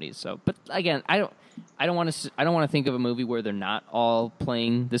their 70s. So, but again, I don't want to think of a movie where they're not all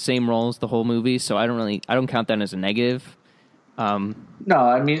playing the same roles the whole movie, so I don't count that as a negative. No,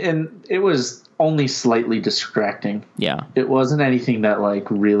 I mean, and it was only slightly distracting. Yeah. It wasn't anything that like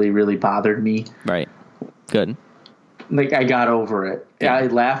really, really bothered me. Right. Good. Like I got over it. Yeah. I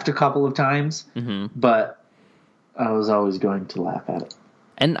laughed a couple of times, but I was always going to laugh at it.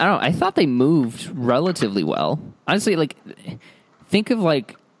 And I thought they moved relatively well. Honestly, like think of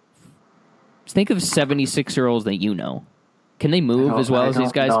 76-year-olds that you know. Can they move as well as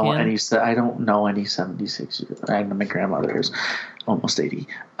these guys can? I don't know any 76-year-olds. My grandmother is almost 80.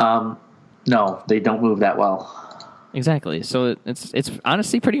 No, they don't move that well. Exactly. So it's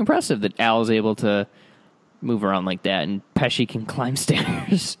honestly pretty impressive that Al is able to move around like that, and Pesci can climb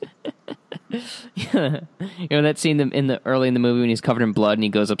stairs. Yeah. That scene early in the movie when he's covered in blood and he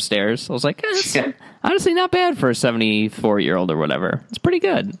goes upstairs. I was like, honestly not bad for a 74-year-old or whatever. It's pretty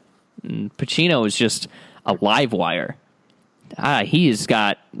good. And Pacino is just a live wire. He's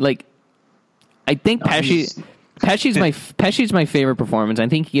got like, I think Pesci's my favorite performance. I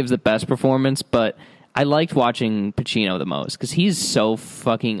think he gives the best performance, but I liked watching Pacino the most because he's so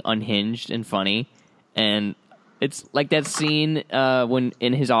fucking unhinged and funny, and it's like that scene when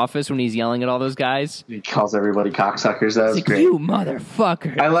in his office when he's yelling at all those guys. He calls everybody cocksuckers. That was like, great. You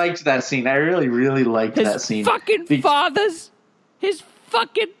motherfucker! I liked that scene. I really, really liked that scene.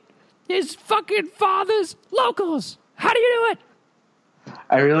 His fucking father's locals. How do you do it?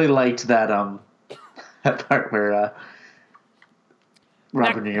 I really liked that that part where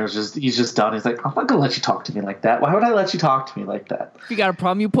Robert De Niro's he's just done. He's like, I'm not gonna let you talk to me like that. Why would I let you talk to me like that? If you got a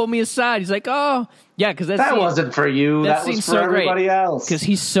problem, you pull me aside. He's like, oh yeah, because that wasn't for you. That was for everybody else. Because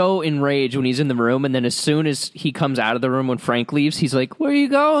he's so enraged when he's in the room, and then as soon as he comes out of the room when Frank leaves, he's like, where are you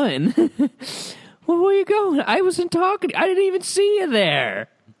going? Well, where are you going? I wasn't talking. I didn't even see you there.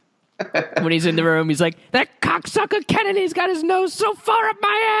 When he's in the room, he's like, that cocksucker Kennedy's got his nose so far up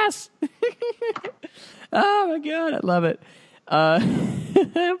my ass. Oh my God, I love it.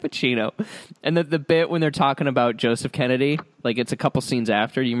 Pacino. And the bit when they're talking about Joseph Kennedy, like it's a couple scenes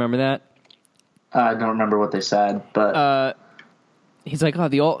after. Do you remember that? I don't remember what they said, but he's like, oh,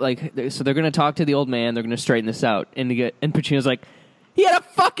 so they're going to talk to the old man. They're going to straighten this out. And Pacino's like, he had a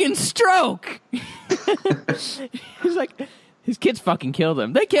fucking stroke. He's like, his kids fucking killed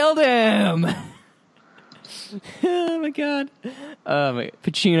him. They killed him. Oh my God.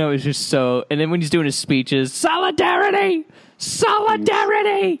 Pacino is just so, and then when he's doing his speeches, solidarity.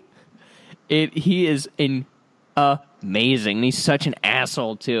 He is amazing. And he's such an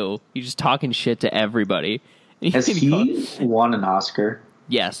asshole too. He's just talking shit to everybody. Has he won an Oscar?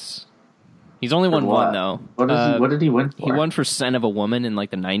 Yes. He's only won one though. What did he win for? He won for Scent of a Woman in like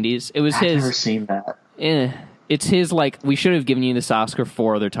the 90s. It was I've never seen that. It's his, like, we should have given you this Oscar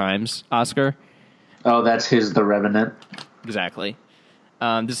 4 other times, Oscar. Oh, that's his The Revenant. Exactly.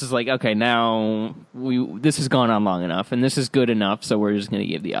 This is like, okay, now this has gone on long enough, and this is good enough, so we're just going to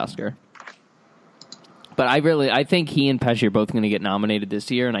give the Oscar. But I think he and Pesci are both going to get nominated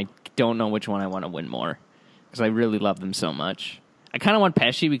this year, and I don't know which one I want to win more, because I really love them so much. I kind of want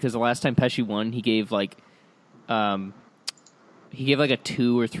Pesci, because the last time Pesci won, he gave like a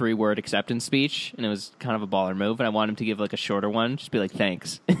 2 or 3 word acceptance speech, and it was kind of a baller move. And I want him to give like a shorter one, just be like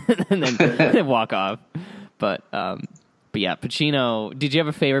thanks, and then walk off. But yeah, Pacino. Did you have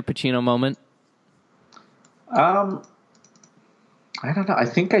a favorite Pacino moment? I don't know. I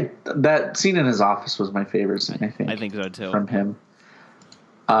think that scene in his office was my favorite scene. I think so too. From him.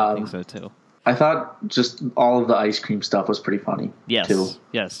 I think so too. I thought just all of the ice cream stuff was pretty funny. Yes, too.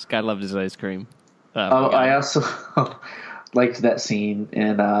 Yes. God loved his ice cream. I also liked that scene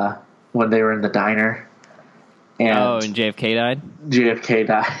in when they were in the diner. And and JFK died? JFK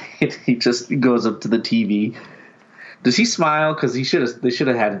died. He just goes up to the TV. Does he smile? Because they should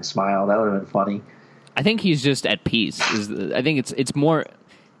have had him smile. That would have been funny. I think he's just at peace. I think it's more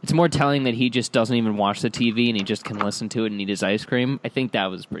telling that he just doesn't even watch the TV and he just can listen to it and eat his ice cream. I think that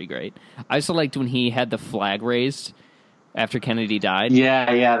was pretty great. I also liked when he had the flag raised after Kennedy died.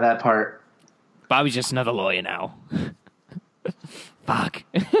 Yeah, that part. Bobby's just another lawyer now. Fuck.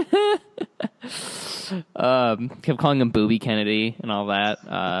 Kept calling him Booby Kennedy and all that.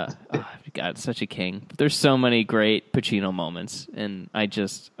 God, such a king. But there's so many great Pacino moments, and I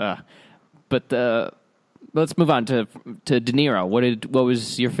just. But let's move on to De Niro. What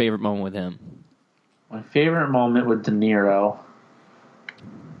was your favorite moment with him? My favorite moment with De Niro.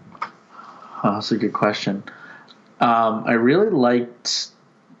 Oh, that's a good question. I really liked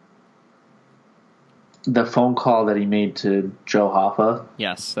the phone call that he made to Joe Hoffa.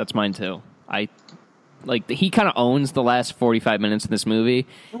 Yes, that's mine too. He kind of owns the last 45 minutes of this movie.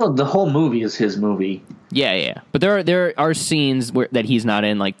 Well, the whole movie is his movie. Yeah. But there are scenes that he's not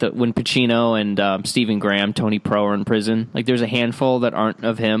in, like when Pacino and Stephen Graham, Tony Pro are in prison. Like there's a handful that aren't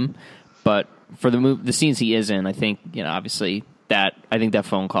of him, but for the scenes he is in, I think obviously I think that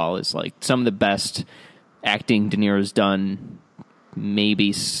phone call is like some of the best acting De Niro's done,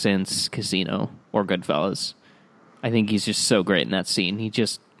 maybe since Casino or Goodfellas. I think he's just so great in that scene. What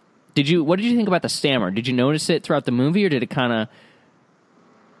did you think about the stammer? Did you notice it throughout the movie, or did it kind of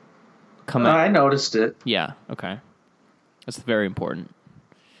come out? I noticed it. Yeah, okay. That's very important.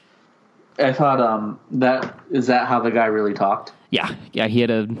 I thought, is that how the guy really talked? Yeah, he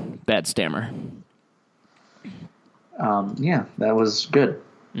had a bad stammer. Yeah, that was good.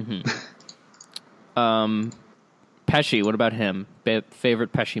 Mm-hmm. Pesci, what about him?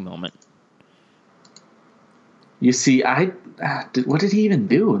 Favorite Pesci moment? You see, what did he even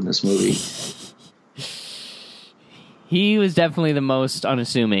do in this movie? He was definitely the most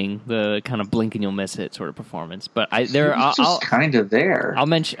unassuming, the kind of blink and you'll miss it sort of performance. But just kind of there. I'll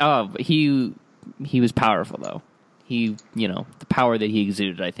mention. He was powerful though. The power that he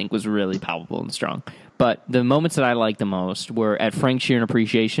exuded, I think, was really palpable and strong. But the moments that I liked the most were at Frank Sheeran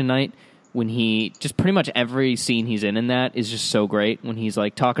Appreciation Night, when he just pretty much every scene he's in that is just so great. When he's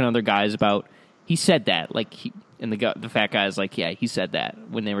like talking to other guys about, he said that, like, and the fat guy's like, yeah, he said that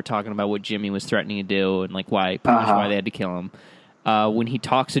when they were talking about what Jimmy was threatening to do and like why they had to kill him. When he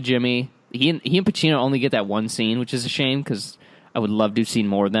talks to Jimmy, he and Pacino only get that one scene, which is a shame because I would love to have seen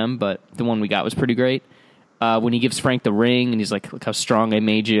more of them, but the one we got was pretty great. When he gives Frank the ring and he's like, look how strong I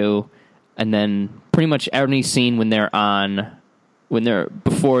made you. And then pretty much any scene when he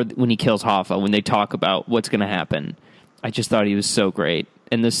kills Hoffa, when they talk about what's going to happen, I just thought he was so great.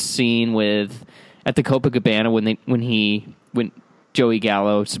 And this scene at the Copacabana when Joey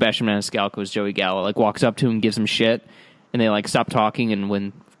Gallo, Sebastian Maniscalco's Joey Gallo, like walks up to him and gives him shit, and they like stop talking, and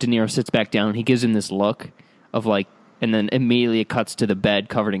when De Niro sits back down, he gives him this look of like, and then immediately it cuts to the bed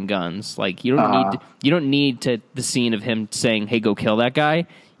covered in guns. Like you don't need the scene of him saying, "Hey, go kill that guy."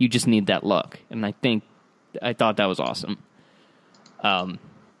 You just need that look, and I thought that was awesome. But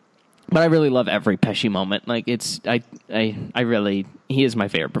I really love every Pesci moment. Like he is my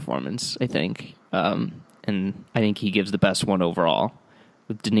favorite performance, I think. And I think he gives the best one overall,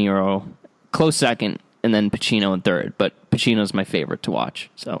 with De Niro close second and then Pacino in third, but Pacino's my favorite to watch.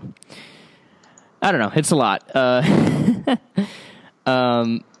 So I don't know. It's a lot.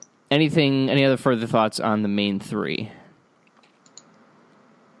 Any other further thoughts on the main three?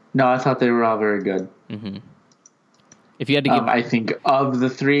 No, I thought they were all very good. Mm-hmm. If you had to give, I think of the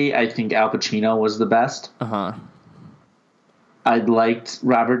three, I think Al Pacino was the best. I liked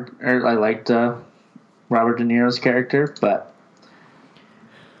Robert De Niro's character,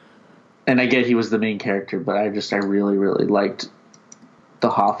 and I get he was the main character, but I really, really liked the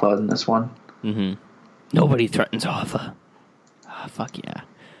Hoffa in this one. Mm-hmm. Nobody threatens Hoffa. Oh, fuck yeah.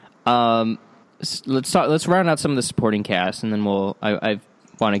 Let's round out some of the supporting cast, and then I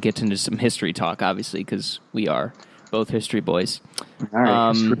want to get into some history talk, obviously, because we are both history boys. All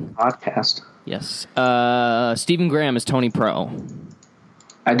right, history podcast. Yes. Stephen Graham is Tony Pro.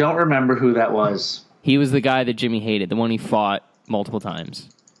 I don't remember who that was. He was the guy that Jimmy hated, the one he fought multiple times.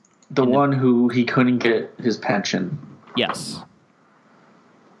 The one who he couldn't get his pension. Yes.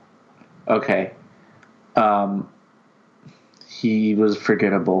 Okay. He was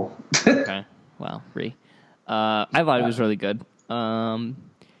forgettable. Okay. Well, I thought it was really good.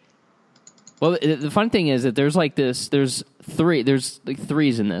 Well, the fun thing is that there's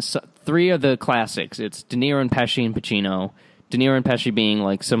threes in this. Three of the classics. It's De Niro and Pesci and Pacino. De Niro and Pesci being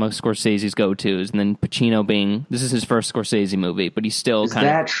like some of Scorsese's go-tos, and then Pacino being, this is his first Scorsese movie, but he's still kind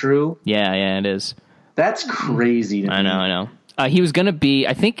of... Is that true? Yeah, it is. That's crazy to me. I know. He was going to be,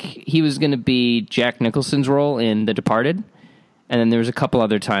 I think he was going to be Jack Nicholson's role in The Departed, and then there was a couple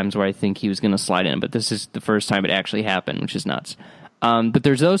other times where I think he was going to slide in, but this is the first time it actually happened, which is nuts. But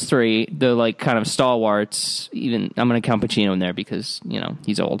there's those three, the like kind of stalwarts. Even I'm going to count Pacino in there because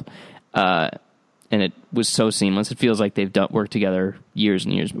he's old, and it was so seamless. It feels like they've worked together years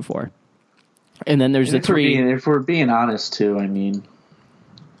and years before. And then there's the three. If we're being honest, too, I mean,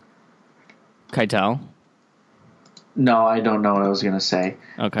 Keitel. No, I don't know what I was going to say.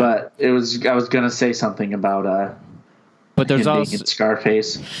 Okay, but I was going to say something about But there's also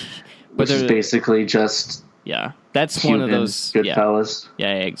Scarface, which is basically just. Yeah, that's Cuban, one of those Goodfellas.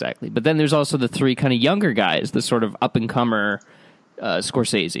 Yeah, exactly. But then there's also the three kind of younger guys, the sort of up-and-comer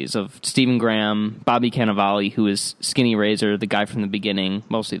Scorseses of Stephen Graham, Bobby Cannavale, who is Skinny Razor, the guy from the beginning,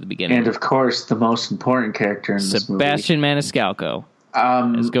 mostly the beginning. And, of course, the most important character in this movie. Sebastian Maniscalco.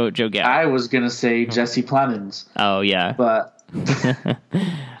 As Joe Gallo. I was going to say Jesse Plemons. Oh, yeah. But...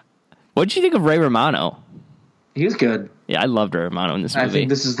 What did you think of Ray Romano? He was good. Yeah, I loved Ray Romano in this movie. I think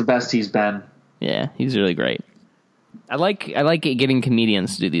this is the best he's been. Yeah, he's really great. I like getting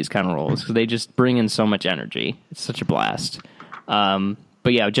comedians to do these kind of roles because they just bring in so much energy. It's such a blast. But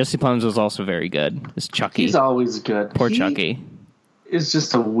yeah, Jesse Plemons was also very good. It's Chucky. He's always good. Poor Chucky. Is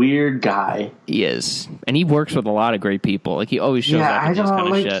just a weird guy. He is, and he works with a lot of great people. Like he always shows up and just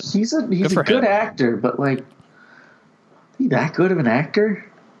kind of shit. He's a good actor, but like, is he that good of an actor?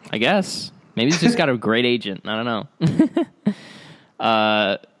 I guess maybe he's just got a great agent. I don't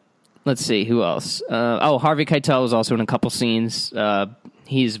know. Let's see, who else? Harvey Keitel was also in a couple scenes.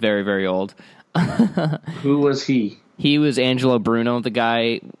 He's very, very old. Who was he? He was Angelo Bruno, the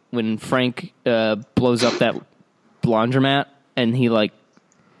guy when Frank blows up that laundromat and he like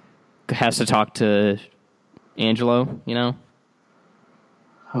has to talk to Angelo,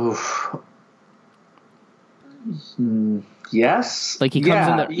 Oof. Yes. Like he comes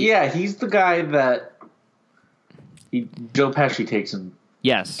in there. Yeah, he's the guy that Joe Pesci takes him.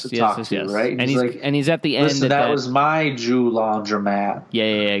 Yes, talk to, right? And he's at the end. Listen, that was my Jew laundromat. Yeah,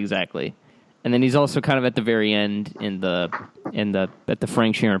 exactly. And then he's also kind of at the very end at the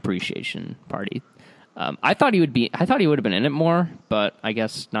Frank Sheeran appreciation party. I thought he would have been in it more, but I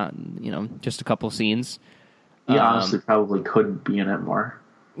guess not. Just a couple scenes. He honestly probably could be in it more.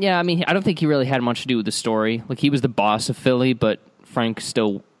 Yeah, I mean, I don't think he really had much to do with the story. Like, he was the boss of Philly, but Frank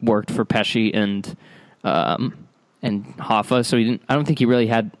still worked for Pesci and Hoffa, so I don't think he really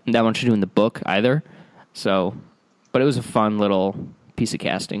had that much to do in the book either. So, but it was a fun little piece of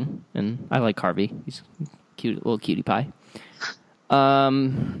casting, and I like Harvey. He's a cute little cutie pie.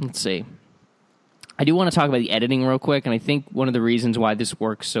 Let's see. I do want to talk about the editing real quick, and I think one of the reasons why this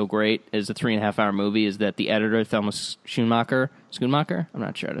works so great as a 3.5-hour movie is that the editor, Thelma Schoonmaker, I'm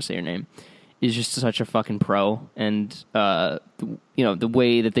not sure how to say her name, is just such a fucking pro, and the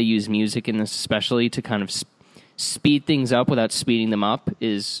way that they use music in this, especially to kind of speed things up without speeding them up,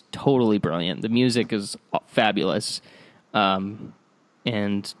 is totally brilliant. The music is fabulous, and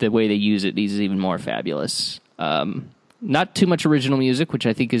the way they use it is even more fabulous. Not too much original music, which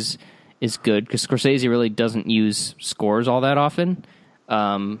I think is good, because Scorsese really doesn't use scores all that often.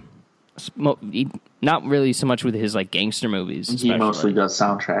 Not really so much with his gangster movies. He mostly does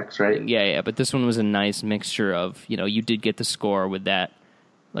soundtracks, right? Yeah. But this one was a nice mixture of, you did get the score with that,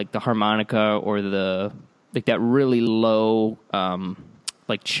 the harmonica or that really low,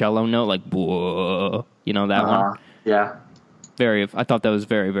 cello note, whoa, that one. Yeah. I thought that was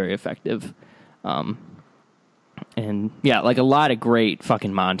very, very effective. And yeah, a lot of great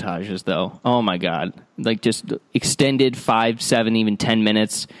fucking montages, though. Oh my god, just extended 5, 7, even 10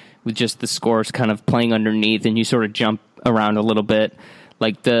 minutes with just the scores kind of playing underneath, and you sort of jump around a little bit.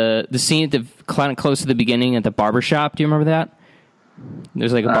 The scene at the kind of close to the beginning at the barbershop. Do you remember that?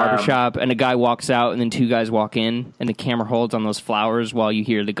 There's a barbershop, and a guy walks out, and then 2 guys walk in, and the camera holds on those flowers while you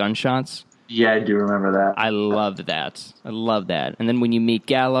hear the gunshots. Yeah, I do remember that. I loved that. And then when you meet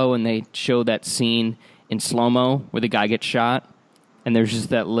Gallo, and they show that scene in slow-mo where the guy gets shot, and there's just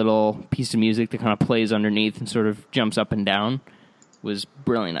that little piece of music that kind of plays underneath and sort of jumps up and down, was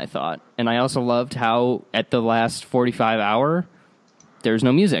brilliant, I thought. And I also loved how at the last 45 hour, there's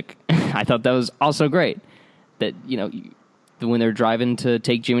no music. I thought that was also great. That, when they're driving to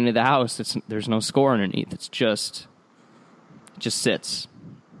take Jimmy to the house, there's no score underneath. It just sits.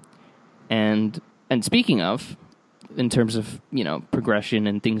 And speaking of, in terms of, progression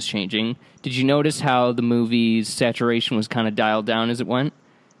and things changing, did you notice how the movie's saturation was kind of dialed down as it went?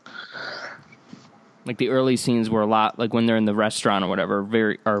 The early scenes were a lot, when they're in the restaurant or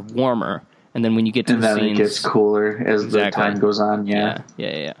whatever, are warmer. And then when you get to the scenes, it gets cooler as the time goes on. Yeah.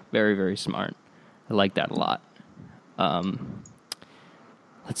 Very, very smart. I like that a lot.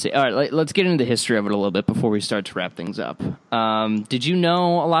 Let's see. All right, let's get into the history of it a little bit before we start to wrap things up. Did you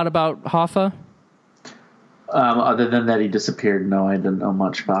know a lot about Hoffa? Other than that he disappeared, no, I didn't know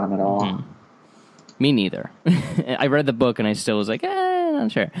much about him at all. Mm-hmm. Me neither. I read the book and I still was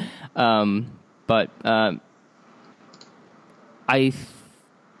not sure. But I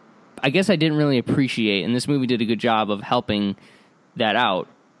guess I didn't really appreciate, and this movie did a good job of helping that out,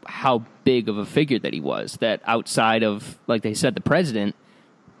 how big of a figure that he was. That outside of, like they said, the president,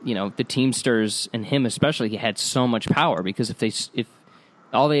 the Teamsters and him especially, he had so much power, because if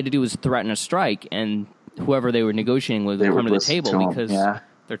all they had to do was threaten a strike, and whoever they were negotiating with would come to the table, because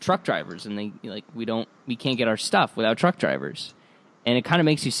they're truck drivers, and they we can't get our stuff without truck drivers. And it kind of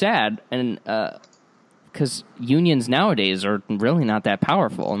makes you sad, and because unions nowadays are really not that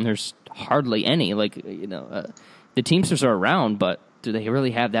powerful, and there's hardly any. The Teamsters are around, but do they really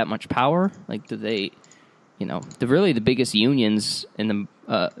have that much power? Do they, the biggest unions in the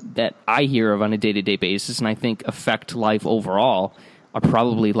that I hear of on a day-to-day basis, and I think affect life overall, are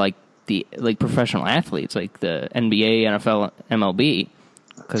probably the professional athletes, like the NBA, NFL, MLB.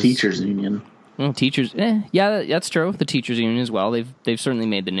 Teachers union. Well, teachers, yeah, that's true. The teachers union as well. They've certainly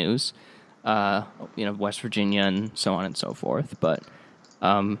made the news. West Virginia and so on and so forth. But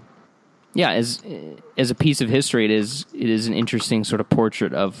as a piece of history, it is an interesting sort of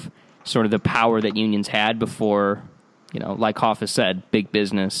portrait of sort of the power that unions had before, like Hoffa said, big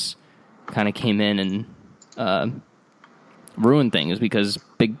business kind of came in and ruined things, because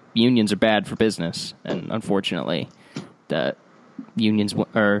big unions are bad for business, and unfortunately, the unions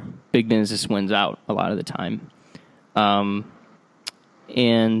or big business wins out a lot of the time.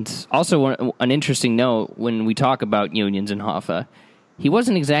 And also an interesting note, when we talk about unions in Hoffa, he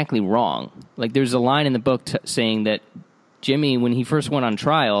wasn't exactly wrong. There's a line in the book saying that Jimmy, when he first went on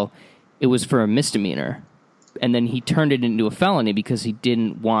trial, it was for a misdemeanor, and then he turned it into a felony because he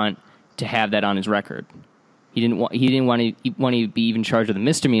didn't want to have that on his record. He didn't want to be even charged with a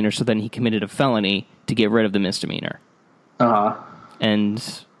misdemeanor, so then he committed a felony to get rid of the misdemeanor. Uh-huh. And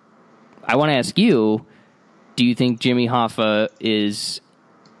I want to ask you, do you think Jimmy Hoffa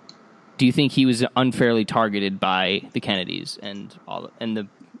do you think he was unfairly targeted by the Kennedys and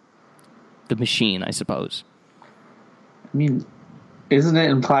the machine, I suppose? I mean, isn't it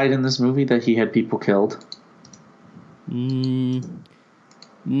implied in this movie that he had people killed? No.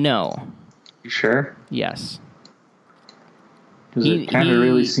 You sure? Yes. Because it kind of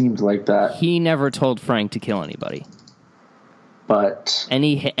really seemed like that. He never told Frank to kill anybody. But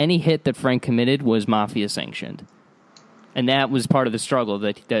any hit that Frank committed was mafia sanctioned. And that was part of the struggle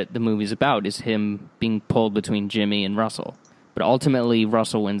that the movie's about, is him being pulled between Jimmy and Russell. But ultimately,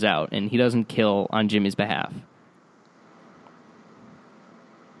 Russell wins out, and he doesn't kill on Jimmy's behalf.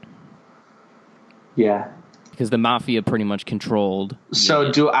 Yeah. Because the mafia pretty much controlled.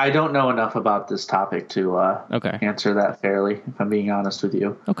 So I don't know enough about this topic to answer that fairly, if I'm being honest with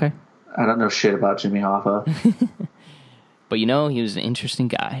you. Okay. I don't know shit about Jimmy Hoffa. But he was an interesting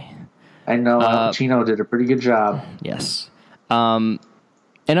guy. I know Al Pacino did a pretty good job. Yes. And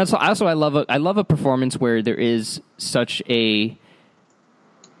also I love a performance where there is such a,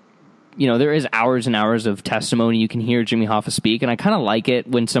 there is hours and hours of testimony. You can hear Jimmy Hoffa speak, and I kind of like it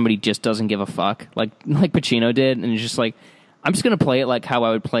when somebody just doesn't give a fuck, like Pacino did, and it's just like, I'm just going to play it like how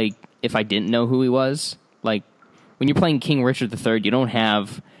I would play if I didn't know who he was. Like, when you're playing King Richard III, you don't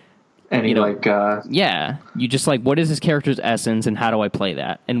have any you just like, what is his character's essence, and how do I play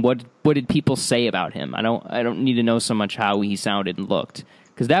that, and what did people say about him? I don't need to know so much how he sounded and looked,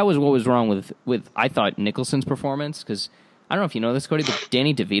 because that was what was wrong with I thought Nicholson's performance. Because I don't know if you know this, Cody, but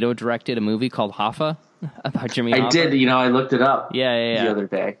Danny DeVito directed a movie called Hoffa about Jimmy Hoffa. I did. I looked it up. The other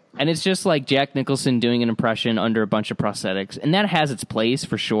day, and it's just like Jack Nicholson doing an impression under a bunch of prosthetics, and that has its place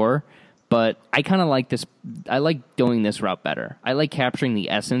for sure. But I kind of like this. I like going this route better. I like capturing the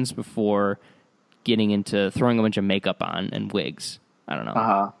essence before getting into throwing a bunch of makeup on and wigs. I don't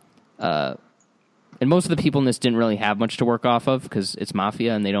know. And most of the people in this didn't really have much to work off of, because it's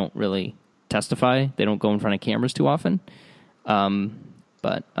mafia and they don't really testify. They don't go in front of cameras too often.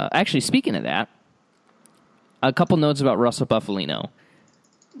 But actually, speaking of that, a couple notes about Russell Bufalino.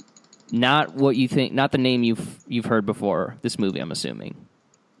 Not what you think. Not the name you've heard before this movie, I'm assuming.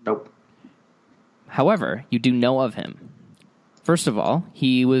 Nope. However, you do know of him. First of all,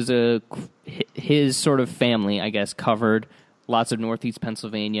 he was his sort of family, I guess, covered lots of Northeast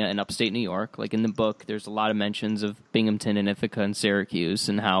Pennsylvania and upstate New York. Like in the book, there's a lot of mentions of Binghamton and Ithaca and Syracuse,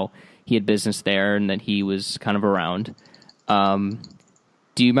 and how he had business there and that he was kind of around.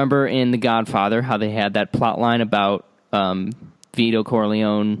 Do you remember in The Godfather how they had that plot line about Vito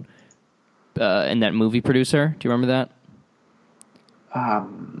Corleone and that movie producer? Do you remember that?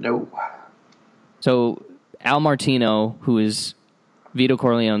 No. So Al Martino, who is Vito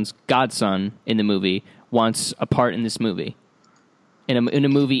Corleone's godson in the movie, wants a part in this movie. In a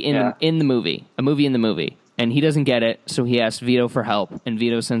movie in the movie. And he doesn't get it, so he asks Vito for help, and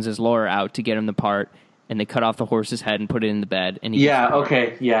Vito sends his lawyer out to get him the part, and they cut off the horse's head and put it in the bed. And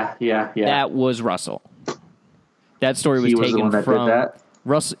that was Russell. That story was taken from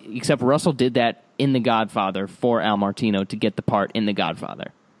Russell, except Russell did that in The Godfather for Al Martino to get the part in The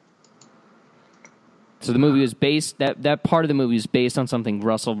Godfather. So the movie was based, that part of the movie was based on something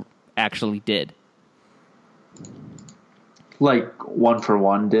Russell actually did. Like One for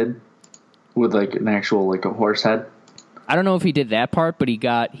One did? With like an actual, like a horse head? I don't know if he did that part, but he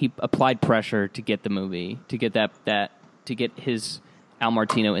applied pressure to get the movie, to get to get his Al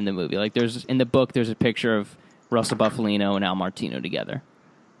Martino in the movie. Like in the book, there's a picture of Russell Bufalino and Al Martino together.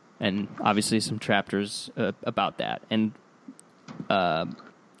 And obviously some chapters about that. And there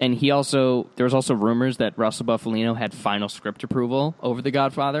was also rumors that Russell Bufalino had final script approval over The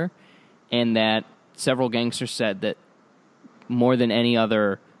Godfather, and that several gangsters said that more than any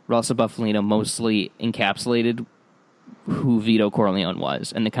other, Russell Bufalino mostly encapsulated who Vito Corleone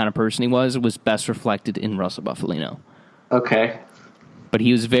was, and the kind of person he was best reflected in Russell Bufalino. Okay. But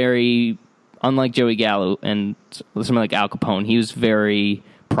he was very, unlike Joey Gallo and something like Al Capone, he was very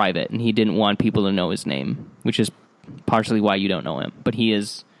private, and he didn't want people to know his name, which is partially why you don't know him. But he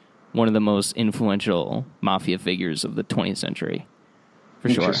is one of the most influential mafia figures of the 20th century, for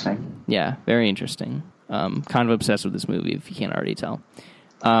sure. Interesting. Yeah, very interesting. Kind of obsessed with this movie, if you can't already tell.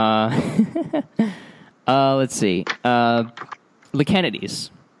 Let's see. The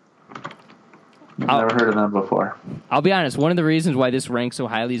Kennedys. Never heard of them before. I'll be honest, one of the reasons why this ranks so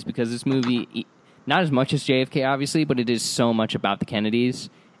highly is because this movie, not as much as JFK, obviously, but it is so much about the Kennedys,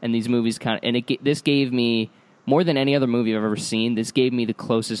 and these movies this gave me, more than any other movie I've ever seen, this gave me the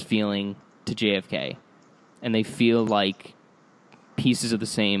closest feeling to JFK. And they feel like pieces of the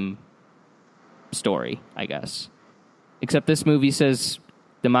same story, I guess. Except this movie says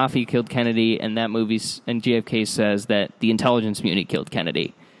the mafia killed Kennedy, and that movie's and JFK says that the intelligence community killed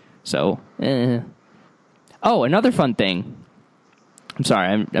Kennedy. So, Oh, another fun thing. I'm sorry,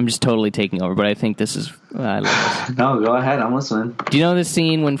 I'm just totally taking over, but I think this is... I love this. No, go ahead, I'm listening. Do you know the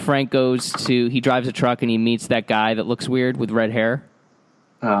scene when Frank he drives a truck and he meets that guy that looks weird with red hair?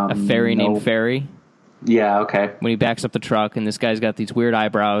 A fairy named Fairy? Yeah, okay. When he backs up the truck and this guy's got these weird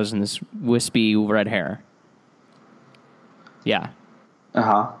eyebrows and this wispy red hair. Yeah.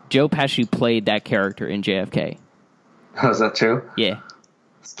 Uh-huh. Joe Pesci played that character in JFK. Oh, is that true? Yeah.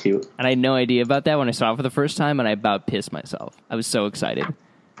 It's cute. And I had no idea about that when I saw it for the first time, and I about pissed myself. I was so excited.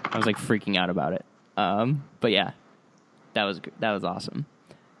 I was like freaking out about it. But yeah, that was awesome.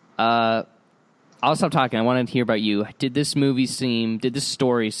 I'll stop talking. I wanted to hear about you. Did this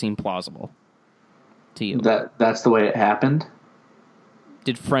story seem plausible to you? That's the way it happened?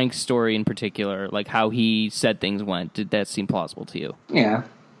 Did Frank's story in particular, like how he said things went, did that seem plausible to you? Yeah.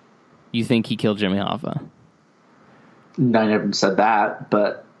 You think he killed Jimmy Hoffa? No, I never said that,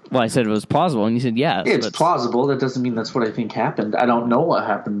 but... Well, I said it was plausible, and you said yes. It's plausible. That doesn't mean that's what I think happened. I don't know what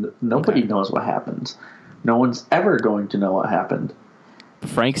happened. Nobody knows what happened. No one's ever going to know what happened.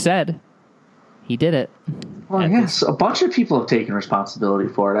 Frank said he did it. Well, yes, a bunch of people have taken responsibility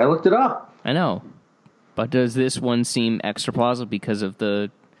for it. I looked it up. I know. But does this one seem extra plausible because of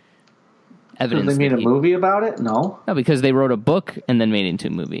the evidence? Because they made a movie about it? No. No, because they wrote a book and then made it into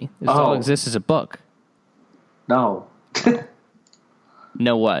a movie. This all exists as a book. No.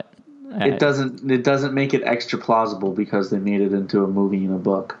 No what? It doesn't make it extra plausible because they made it into a movie and a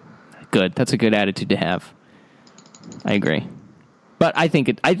book. Good. That's a good attitude to have. I agree. But I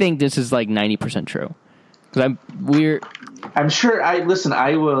think this is like 90% true. Because I'm sure half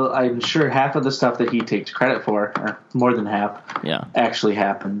of the stuff that he takes credit for, or more than half, actually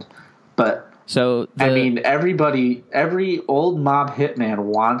happened. But every old mob hitman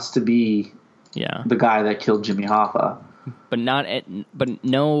wants to be the guy that killed Jimmy Hoffa. But no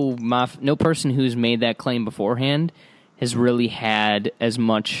person who's made that claim beforehand has really had as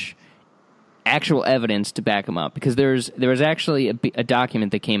much actual evidence to back him up. Because there was actually a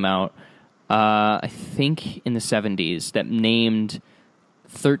document that came out, I think in the 70s, that named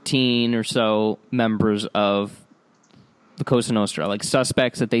 13 or so members of the Cosa Nostra, like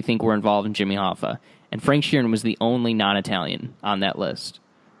suspects that they think were involved in Jimmy Hoffa. And Frank Sheeran was the only non-Italian on that list.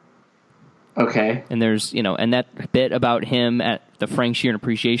 Okay. And there's, and that bit about him at the Frank Sheeran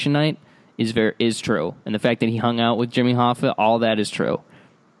Appreciation Night is true. And the fact that he hung out with Jimmy Hoffa, all that is true.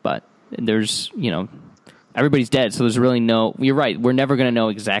 But there's, everybody's dead, so there's really you're right, we're never going to know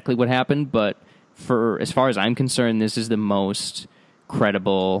exactly what happened, but as far as I'm concerned, this is the most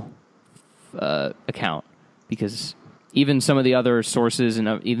credible account. Because even some of the other sources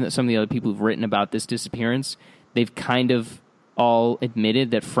and even some of the other people who've written about this disappearance, they've kind of all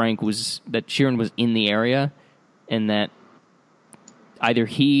admitted that that Sheeran was in the area, and that either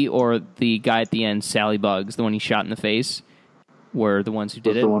he or the guy at the end, Sally Bugs, the one he shot in the face, were the ones who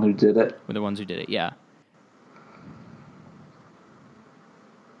did it. The one who did it. Were the ones who did it, yeah.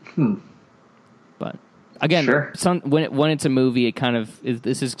 But again, sure. When it's a movie, it kind of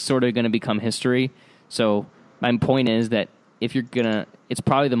this is sort of going to become history. So my point is that if you're it's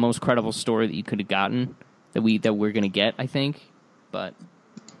probably the most credible story that you could have gotten that we're going to get, I think, but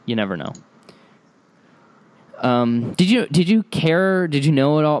you never know. Did you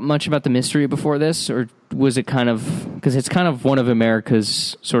know much about the mystery before this, or was it kind of, because it's kind of one of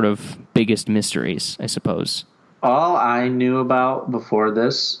America's sort of biggest mysteries, I suppose. All I knew about before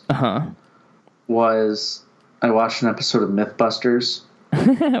this was I watched an episode of Mythbusters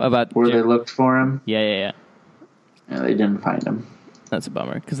about where they looked for him. Yeah. And they didn't find him. That's a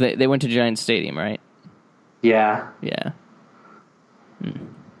bummer, because they went to Giant Stadium, right? Yeah. Yeah.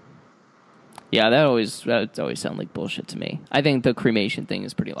 Yeah, that always sound like bullshit to me. I think the cremation thing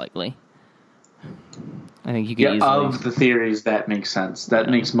is pretty likely. I think you could easily... Of the theories, that makes sense. That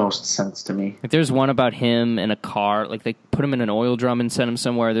makes most sense to me. Like, there's one about him in a car. Like, they put him in an oil drum and sent him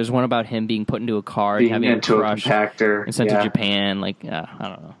somewhere. There's one about him being put into a car and having it crushed and sent to Japan. Like, I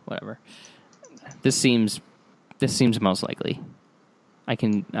don't know, whatever. This seems most likely. I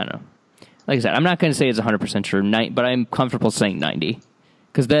don't know. Like I said, I'm not going to say it's 100% true, but I'm comfortable saying 90.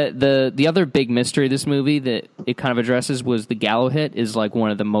 Because the other big mystery of this movie that it kind of addresses was the Gallo hit is like one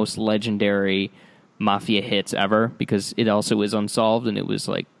of the most legendary mafia hits ever, because it also is unsolved and it was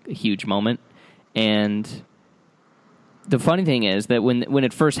like a huge moment. And the funny thing is that when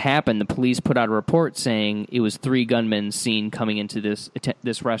it first happened, the police put out a report saying it was 3 gunmen seen coming into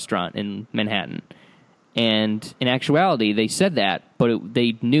this restaurant in Manhattan. And in actuality, they said that, but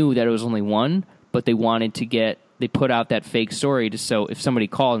they knew that it was only one, but they wanted to get they put out that fake story so if somebody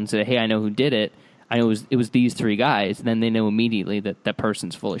called and said, "Hey, I know who did it. I know it was these 3 guys," then they know immediately that that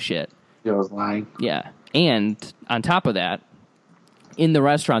person's full of shit. I was lying. Yeah. And on top of that, in the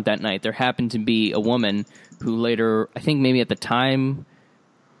restaurant that night, there happened to be a woman who later, I think maybe at the time,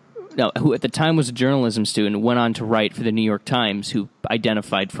 who at the time was a journalism student, went on to write for the New York Times, who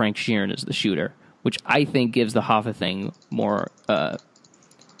identified Frank Sheeran as the shooter, which I think gives the Hoffa thing more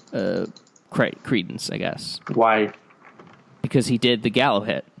credence, I guess. Why? Because he did the Gallo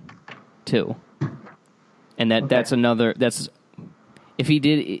hit, too. And that's another, if he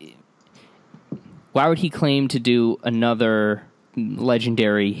did, why would he claim to do another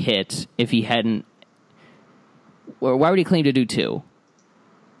legendary hit if he hadn't, or why would he claim to do 2?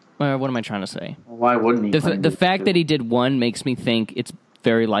 What am I trying to say? Why wouldn't he? The fact that he did 1 makes me think it's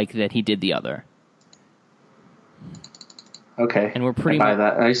very likely that he did the other. Okay. And we're pretty much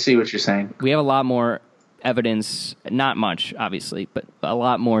that. I see what you're saying. We have a lot more evidence, not much, obviously, but a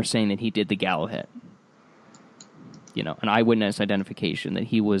lot more saying that he did the Gallo hit. You know, an eyewitness identification that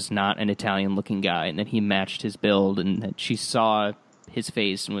he was not an Italian-looking guy and that he matched his build and that she saw his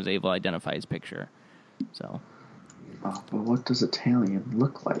face and was able to identify his picture. So, but what does Italian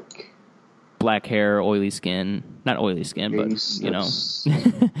look like? Black hair, oily skin. Not oily skin, but, you know.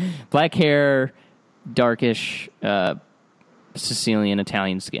 Black hair, darkish, Sicilian,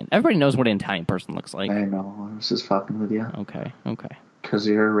 Italian skin. Everybody knows what an Italian person looks like. I know. I was just fucking with you. Okay. Because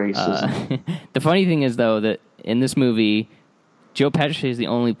you're a racist. The funny thing is, though, that in this movie, Joe Pesci is the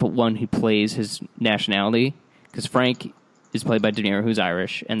only one who plays his nationality, because Frank is played by De Niro, who's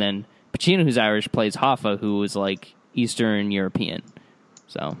Irish, and then Pacino, who's Irish, plays Hoffa, who is like Eastern European.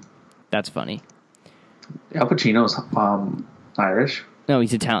 So that's funny. Al Pacino's Irish. No,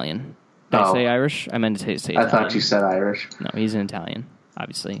 he's Italian. Did I say Irish? I meant to say Italian. I thought you said Irish. No, he's an Italian.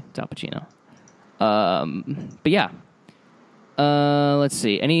 Obviously, it's Al Pacino. But yeah. Let's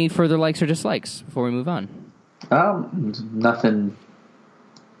see. Any further likes or dislikes before we move on? Nothing.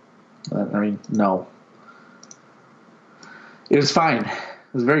 I mean, no. It was fine.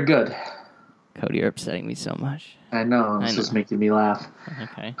 It was very good. Cody, you're upsetting me so much. I know. This is making me laugh.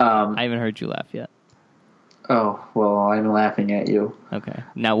 Okay. I haven't heard you laugh yet. Oh, well, I'm laughing at you. Okay.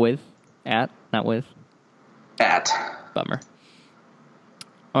 Now with? At? Not with? At. Bummer.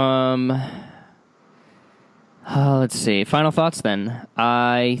 Let's see. Final thoughts then.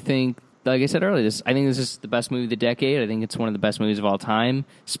 I think, like I said earlier, I think this is the best movie of the decade. I think it's one of the best movies of all time.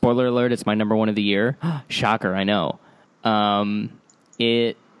 Spoiler alert, it's my number 1 of the year. Shocker, I know.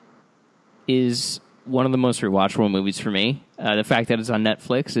 It is one of the most rewatchable movies for me. The fact that it's on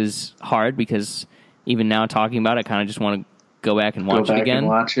Netflix is hard because even now talking about it, I kind of just want to go back and watch it again. And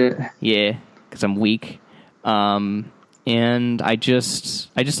watch it? Yeah, because I'm weak. And I just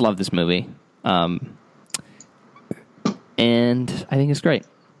love this movie. And I think it's great.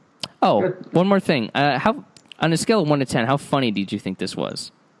 Oh, good. One more thing. How on a scale of 1 to 10, how funny did you think this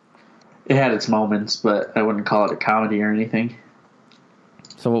was? It had its moments, but I wouldn't call it a comedy or anything.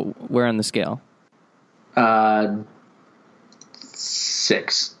 So where on the scale?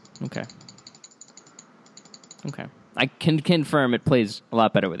 6. Okay. I can confirm it plays a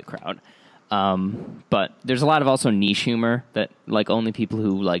lot better with the crowd. But there's a lot of also niche humor that like only people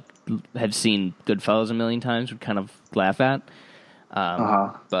who like have seen Goodfellas a million times would kind of laugh at.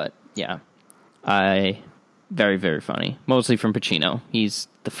 But yeah, very, very funny. Mostly from Pacino. He's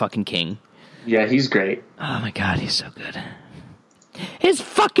the fucking king. Yeah, he's great. Oh my God, he's so good. His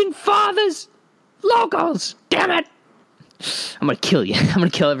fucking father's logos. Damn it. I'm going to kill you. I'm going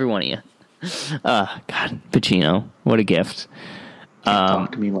to kill every one of you. God, Pacino. What a gift. Can't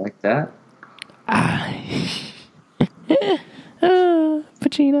talk to me like that.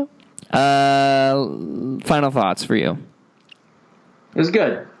 Pacino. Final thoughts for you. It was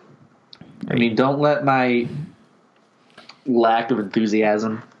good. I mean, don't let my lack of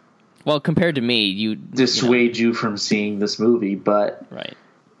enthusiasm compared to me, you dissuade you from seeing this movie, but right.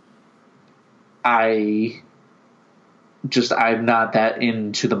 I'm not that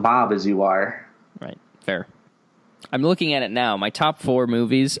into the mob as you are. Right. Fair. I'm looking at it now. My top 4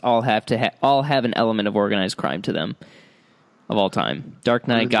 movies all have an element of organized crime to them of all time. Dark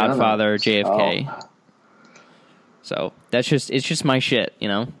Knight, Godfather, JFK. Oh. So it's just my shit, you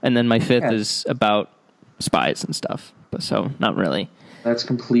know. And then my 5th is about spies and stuff. But so not really. That's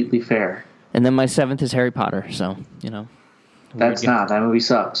completely fair. And then my 7th is Harry Potter. So you know. That movie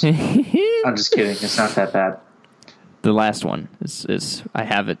sucks. I'm just kidding. It's not that bad. The last one is I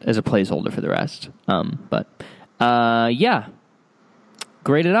have it as a placeholder for the rest. Yeah.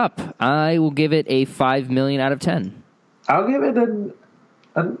 Grade it up. I will give it a 5 million out of 10. I'll give it an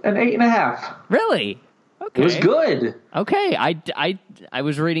 8.5. Really? Okay. It was good. Okay, I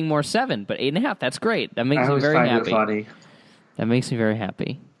was reading more 7, but 8.5. That's great. That makes me very happy. It funny. That makes me very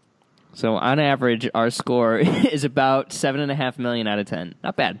happy. So on average, our score is about 7.5 million out of 10.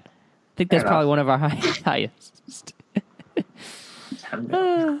 Not bad. I think that's probably one of our highest.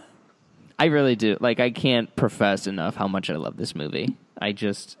 I really do. Like, I can't profess enough how much I love this movie. I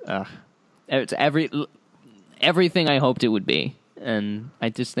just, it's everything I hoped it would be. And I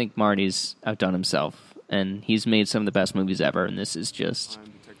just think Marty's outdone himself. And he's made some of the best movies ever. And this is just,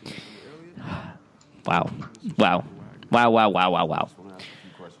 wow.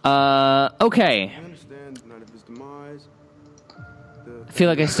 Okay. I feel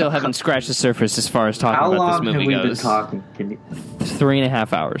like I still haven't scratched the surface as far as talking about this movie goes. How long have we been talking?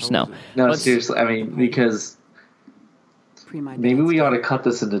 3.5 hours. No, seriously. I mean, because maybe we ought to cut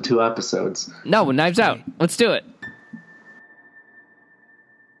this into 2 episodes. No, Knives Out. Let's do it.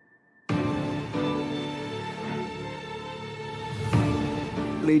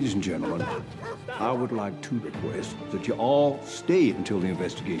 Ladies and gentlemen, I would like to request that you all stay until the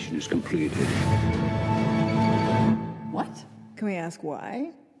investigation is completed. What? Can we ask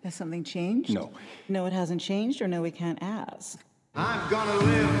why? Has something changed? No. No, it hasn't changed, or no, we can't ask. I'm gonna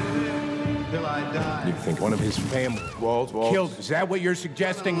live till I die. You think one of his family killed? Is that what you're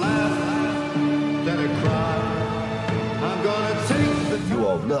suggesting? Then I cry. I'm gonna take the... You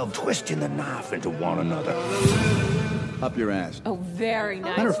all love twisting the knife into one another. Up your ass. Oh, very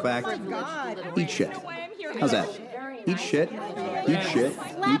nice. Matter of fact, eat shit. How's that? Eat shit. Eat shit.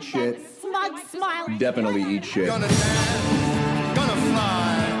 Eat shit. Smug smile. Definitely eat shit. Gonna dance, gonna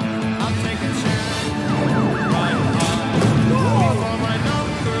fly. I'll take a chance. Right before my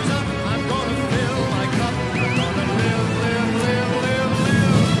numbers up, I'm gonna fill my cup. I'm gonna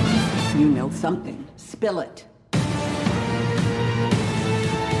live. You know something. Spill it.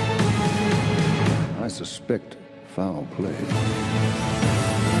 I suspect foul play.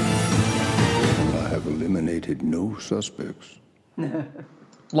 I have eliminated no suspects.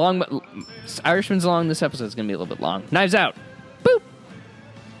 Irishman's long. This episode's going to be a little bit long. Knives Out. Boop.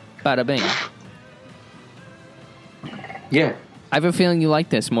 Bada bing. Yeah. I have a feeling you like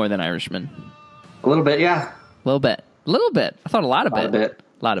this more than Irishman. A little bit, yeah. A little bit. I thought a lot of bit. A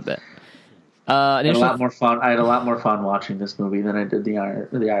lot of bit. I had a lot more fun watching this movie than I did the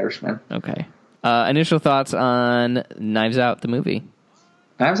Irishman. Okay. Initial thoughts on Knives Out, the movie.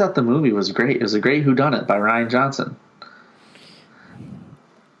 Knives Out, the movie was great. It was a great whodunit by Rian Johnson.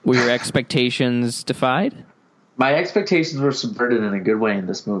 Were your expectations defied? My expectations were subverted in a good way in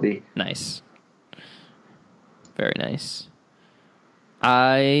this movie. Nice. Very nice.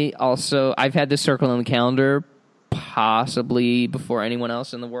 I've had this circle on the calendar possibly before anyone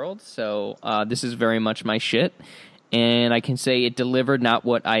else in the world, so this is very much my shit. And I can say it delivered not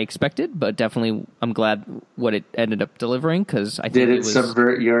what I expected, but definitely I'm glad what it ended up delivering, because I think Did it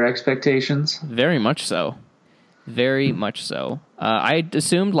subvert your expectations? Very much so. Very much so. I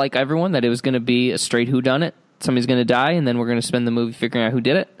assumed, like everyone, that it was going to be a straight whodunit. Somebody's going to die, and then we're going to spend the movie figuring out who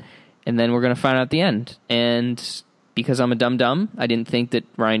did it, and then we're going to find out at the end. And because I'm a dum-dum, I didn't think that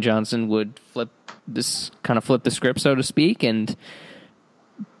Rian Johnson would flip the script, so to speak, and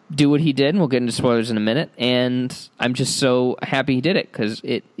do what he did, and we'll get into spoilers in a minute. And I'm just so happy he did it, because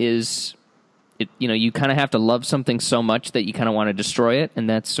you kind of have to love something so much that you kind of want to destroy it, and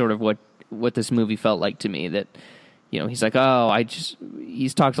that's sort of what this movie felt like to me. That, he's like,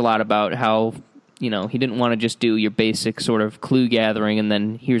 he's talked a lot about how, he didn't want to just do your basic sort of clue gathering and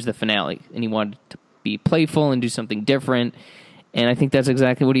then here's the finale, and he wanted to be playful and do something different, and I think that's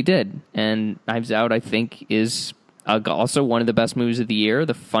exactly what he did. And Knives Out, I think, is also one of the best movies of the year,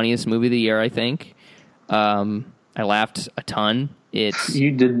 the funniest movie of the year, I think. I laughed a ton.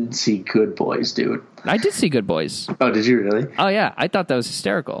 You didn't see Good Boys, dude. I did see Good Boys. Oh, did you really? Oh, yeah. I thought that was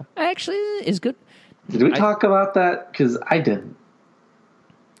hysterical. Actually, it's good. Did we talk about that? Because I didn't.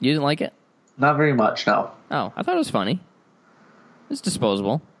 You didn't like it? Not very much, no. Oh, I thought it was funny. It's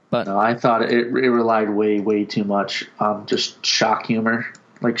disposable. But no, I thought it relied way, way too much on just shock humor,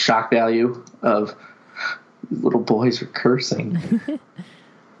 like shock value of little boys are cursing.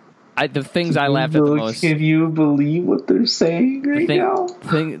 The things I laughed at the most. Can you believe what they're saying now?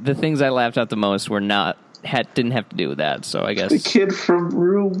 The things I laughed at the most were didn't have to do with that. So I guess the kid from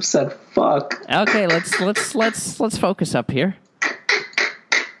Room said "fuck." Okay, let's focus up here.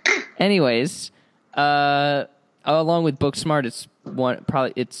 Anyways, along with Booksmart,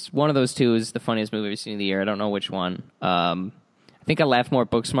 it's one of those two is the funniest movie I've seen of the year. I don't know which one. I think I laughed more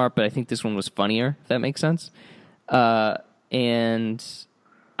at Booksmart, but I think this one was funnier, if that makes sense. And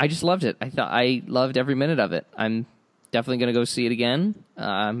I just loved it. I loved every minute of it. definitely going to go see it again.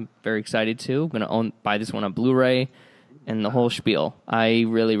 I'm very excited to. I'm going to buy this one on Blu-ray and the whole spiel. I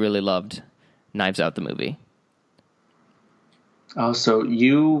really, really loved Knives Out, the movie. Oh, so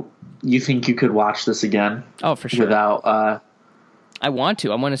you think you could watch this again? Oh, for sure. Without, I want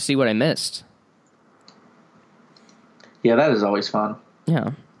to. I want to see what I missed. Yeah, that is always fun.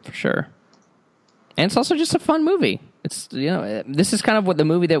 Yeah, for sure. And it's also just a fun movie. It's, this is kind of what the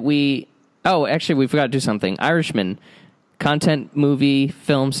movie that we... Oh, actually, we forgot to do something. Irishman. Content, movie,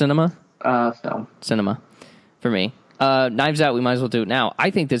 film, cinema? Film. Cinema. For me. Knives Out, we might as well do it now. I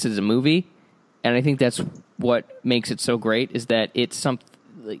think this is a movie, and I think that's what makes it so great, is that it's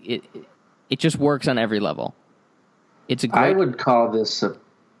it just works on every level. It's a great... I would call this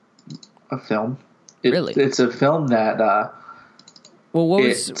a film. Really? It's a film that... well,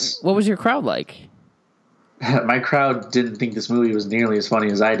 what was your crowd like? My crowd didn't think this movie was nearly as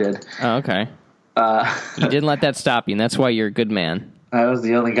funny as I did. Oh, okay. You didn't let that stop you, and that's why you're a good man. I was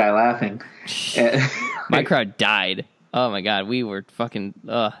the only guy laughing. My crowd died. Oh, my God. We were fucking...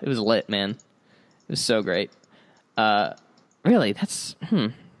 it was lit, man. It was so great. Really? That's...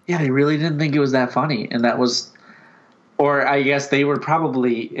 Yeah, they really didn't think it was that funny, and that was... Or I guess they were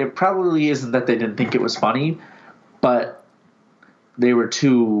probably... It probably isn't that they didn't think it was funny, but they were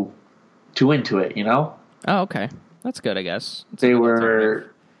too into it, you know? Oh, okay. That's good, I guess. They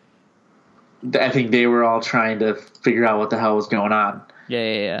were... I think they were all trying to figure out what the hell was going on.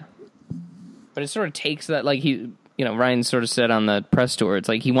 Yeah. But it sort of takes that, like Ryan sort of said on the press tour, it's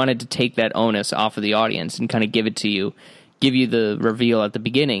like he wanted to take that onus off of the audience and kind of give it to you, give you the reveal at the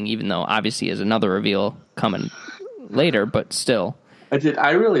beginning, even though obviously there's another reveal coming later, but still.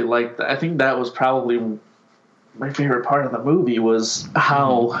 I really liked that. I think that was probably my favorite part of the movie, was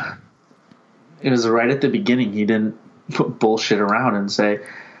how it was right at the beginning. He didn't bullshit around and say,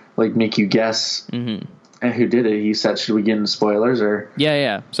 like, make you guess and who did it. He said, should we get into spoilers? Or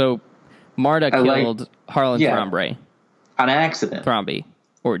Yeah. So Marta killed Harlan Thrombey. On accident. Thrombey.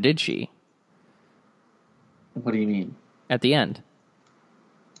 Or did she? What do you mean? At the end.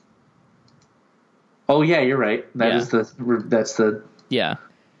 Oh, yeah, you're right. That's the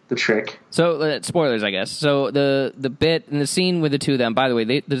trick. So, spoilers, I guess. So, the bit in the scene with the two of them, by the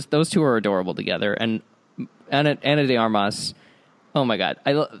way, those two are adorable together. And Ana de Armas, oh my God.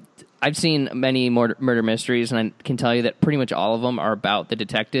 I've seen many murder mysteries, and I can tell you that pretty much all of them are about the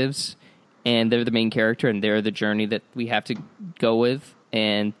detectives, and they're the main character, and they're the journey that we have to go with.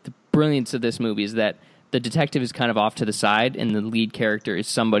 And the brilliance of this movie is that the detective is kind of off to the side, and the lead character is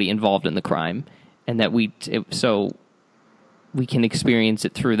somebody involved in the crime, and that so we can experience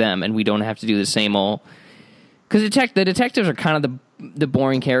it through them, and we don't have to do the same old... Because the detectives are kind of the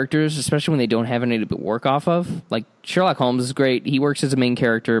boring characters, especially when they don't have any to work off of. Like, Sherlock Holmes is great. He works as a main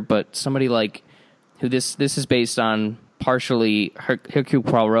character, but somebody like... who this is based on partially Hercule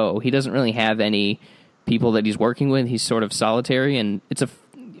Poirot. He doesn't really have any people that he's working with. He's sort of solitary, and it's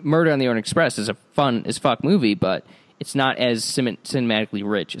Murder on the Orient Express is a fun as fuck movie, but it's not as cinematically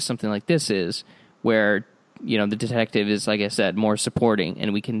rich as something like this is, where, the detective is, like I said, more supporting,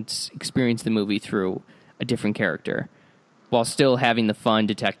 and we can experience the movie through a different character, while still having the fun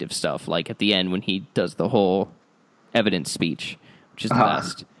detective stuff, like at the end when he does the whole evidence speech, which is the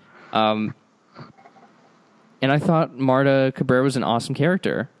best. And I thought Marta Cabrera was an awesome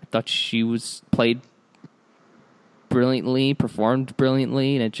character. I thought she was played brilliantly, performed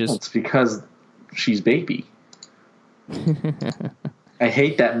brilliantly, and it just... Well, it's because she's baby. I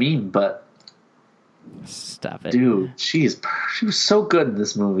hate that meme, but... Stop it. Dude, she was so good in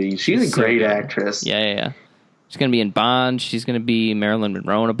this movie. She's a great actress. Yeah. She's going to be in Bond. She's going to be Marilyn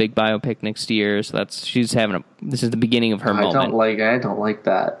Monroe in a big biopic next year. So this is the beginning of her moment. I don't like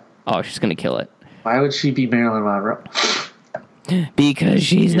that. Oh, she's going to kill it. Why would she be Marilyn Monroe? Because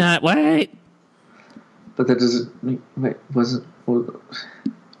she's not white. But that doesn't... Wait, was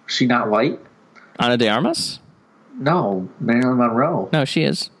she not white? Ana de Armas? No, Marilyn Monroe. No, she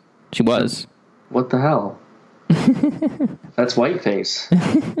is. She was. What the hell? That's whiteface.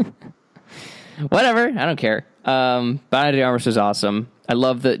 Whatever, I don't care. Ana de Armas was awesome. I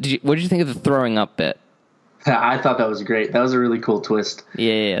love what did you think of the throwing up bit? I thought that was great. That was a really cool twist.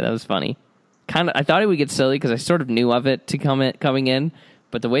 Yeah, that was funny. I thought it would get silly because I sort of knew of it coming in,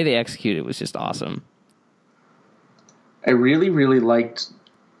 but the way they executed it was just awesome. I really, really liked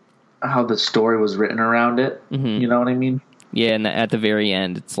how the story was written around it. Mm-hmm. You know what I mean? Yeah, and at the very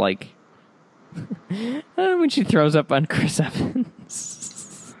end, it's like when she throws up on Chris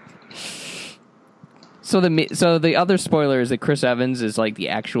Evans. So the other spoiler is that Chris Evans is like the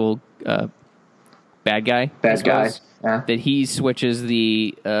actual bad guy. Bad guy. Yeah. That he switches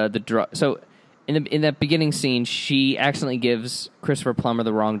the drug. So in that beginning scene, she accidentally gives Christopher Plummer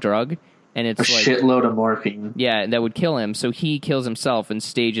the wrong drug, and it's a like shitload of morphine. Yeah, that would kill him. So he kills himself and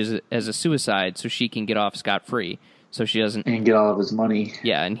stages it as a suicide, so she can get off scot-free. So she doesn't and get all of his money.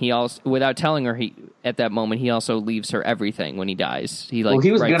 Yeah, and he also, without telling her, he at that moment he also leaves her everything when he dies. He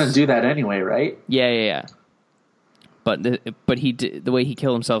he was gonna do that anyway, right? Yeah. But the way he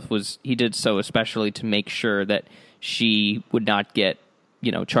killed himself was he did so especially to make sure that she would not get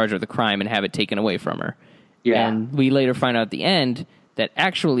charged with a crime and have it taken away from her. Yeah, and we later find out at the end that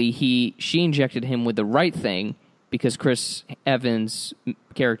actually she injected him with the right thing because Chris Evans'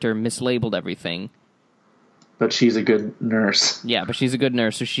 character mislabeled everything. But she's a good nurse. Yeah, but she's a good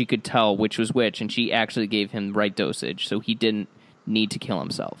nurse, so she could tell which was which, and she actually gave him the right dosage, so he didn't need to kill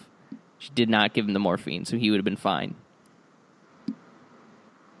himself. She did not give him the morphine, so he would have been fine.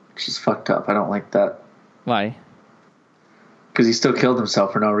 She's fucked up. I don't like that. Why? Because he still killed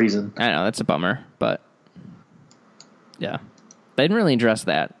himself for no reason. I know, that's a bummer, but yeah. They didn't really address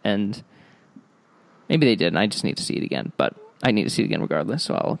that, and maybe they did, and I just need to see it again, but I need to see it again regardless,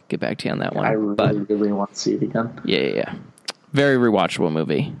 so I'll get back to you on that one. I really want to see it again. Yeah. Very rewatchable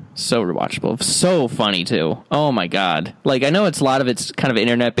movie. So rewatchable. So funny, too. Oh, my God. Like, I know a lot of it's kind of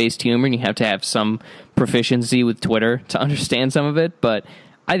internet-based humor, and you have to have some proficiency with Twitter to understand some of it, but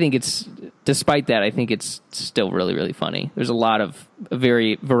I think despite that, I think it's still really, really funny. There's a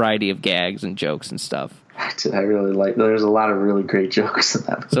variety of gags and jokes and stuff. I really like. There's a lot of really great jokes in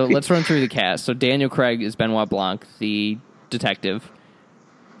that movie. So let's run through the cast. So Daniel Craig is Benoit Blanc, the detective.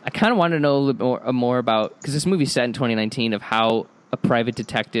 I kind of want to know a little bit more about, because this movie's set in 2019, of how a private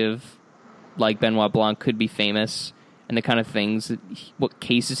detective like Benoit Blanc could be famous and the kind of things, what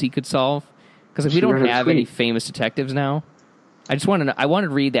cases he could solve. Because we don't have any famous detectives now. I just want to know, I want to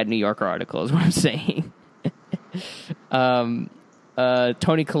read that New Yorker article is what I'm saying.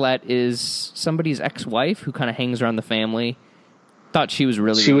 Toni Collette is somebody's ex-wife who kind of hangs around the family. Thought she was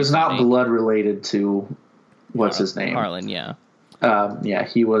really She was not blood related to what's his name? Harlan, yeah.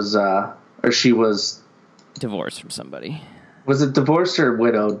 He was, or she was divorced from somebody. Was it divorced or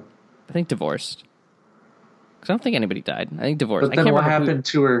widowed? I think divorced. Because I don't think anybody died. I think divorced. But then what happened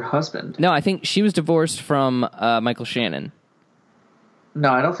to her husband? No, I think she was divorced from Michael Shannon. No,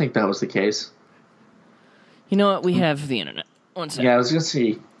 I don't think that was the case. You know what? We have the internet. One second. Yeah, I was going to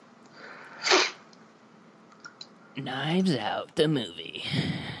see. Knives Out, the movie.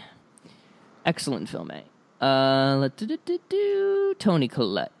 Excellent film, eh? Toni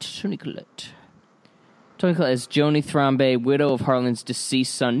Collette is Joni Thrombey, widow of Harlan's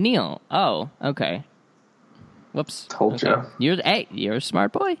deceased son, Neil. Oh, okay. Whoops. Told you. You're a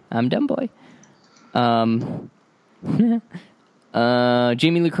smart boy. I'm a dumb boy.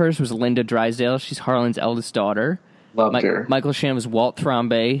 Jamie Lee Curtis was Linda Drysdale. She's Harlan's eldest daughter. Loved her. Michael Shannon was Walt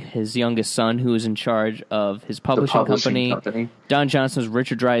Thrombey, his youngest son, who was in charge of his publishing company. Don Johnson was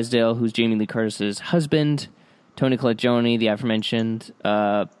Richard Drysdale, who's Jamie Lee Curtis's husband. Toni Collette Joni, the aforementioned.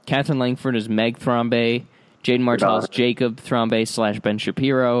 Catherine Langford is Meg Thrombey. Jaden Martell is Jacob Thrombey / Ben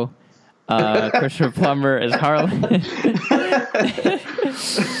Shapiro. Christopher Plummer is Harlan.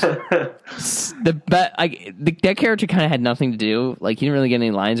 That character kind of had nothing to do. Like, he didn't really get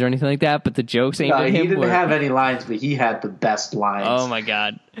any lines or anything like that, but the jokes aimed at him. He didn't have any lines, but he had the best lines. Oh my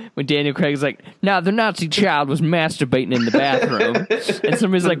God. When Daniel Craig's like, now the Nazi child was masturbating in the bathroom. And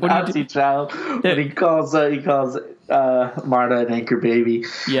somebody's like, what Nazi child. When he calls Marta an anchor baby.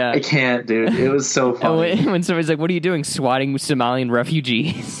 Yeah. I can't, dude. It was so funny. And when somebody's like, what are you doing? Swatting Somalian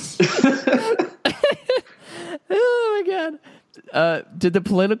refugees. Oh my God. Did the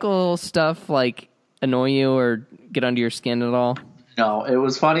political stuff annoy you or get under your skin at all? No, it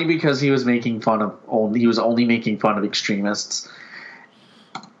was funny because he was only making fun of extremists.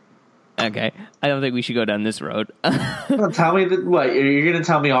 Okay, I don't think we should go down this road. Tell me what you're going to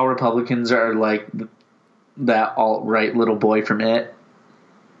tell me? All Republicans are like that alt-right little boy from It?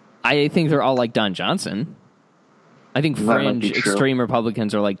 I think they're all like Don Johnson. I think fringe extreme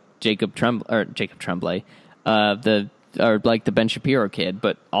Republicans are like Jacob Tremblay, like the Ben Shapiro kid,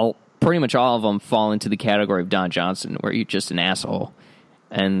 but pretty much all of them fall into the category of Don Johnson, where you're just an asshole.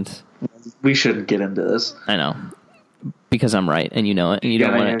 And we shouldn't get into this. I know, because I'm right, and you know it, and you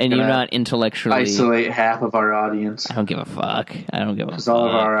don't want to, and you're not intellectually isolate half of our audience. I don't give a fuck. Because all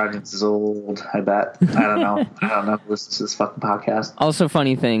of our audience is old. I bet. I don't know. I don't know who listens to this fucking podcast. Also,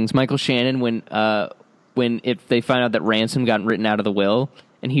 funny things. Michael Shannon, when they find out that ransom got written out of the will,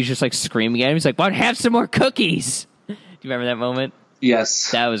 and he's just like screaming at him. He's like, "What? Have some more cookies." Do you remember that moment?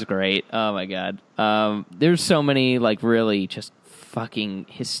 Yes. That was great. Oh, my God. There's so many, really just fucking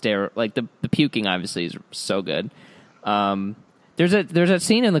hysterical. Like, the puking, obviously, is so good. There's that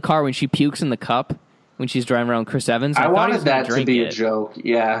scene in the car when she pukes in the cup when she's driving around Chris Evans. I wanted that to be a joke.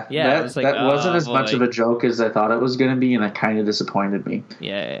 Yeah. Yeah. That wasn't as much of a joke as I thought it was going to be, and it kind of disappointed me.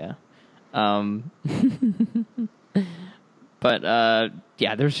 Yeah. But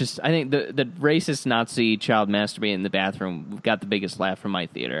there's just, I think the racist Nazi child masturbating in the bathroom got the biggest laugh from my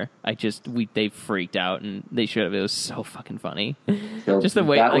theater. They freaked out, and they should have. It was so fucking funny. Just the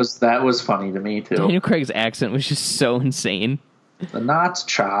way that was funny to me too. Daniel Craig's accent was just so insane. The Nazi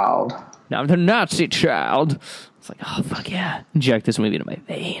child. Now the Nazi child. It's like, oh fuck yeah, inject this movie into my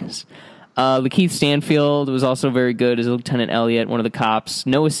veins. Lakeith Stanfield was also very good as Lieutenant Elliot, one of the cops.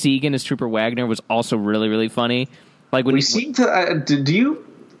 Noah Segan as Trooper Wagner was also really, really funny. Like when seem to. Do you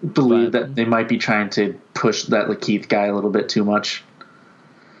believe that they might be trying to push that Lakeith guy a little bit too much?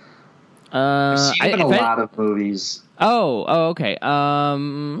 I've seen him in a lot of movies. Oh, okay.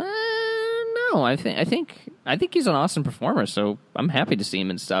 No, I think he's an awesome performer. So I'm happy to see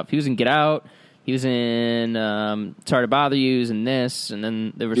him in stuff. He was in Get Out. He was in Sorry to Bother You. He was in this, and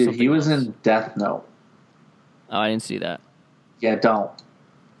then there was something. He was else. in Death Note. Oh, I didn't see that. Yeah, don't.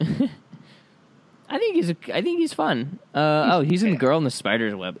 I think he's fun. He's in The Girl in the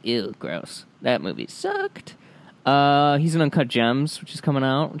Spider's Web. Ew, gross. That movie sucked. He's in Uncut Gems, which is coming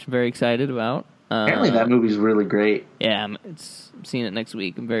out, which I'm very excited about. Apparently, that movie's really great. Yeah, I'm seeing it next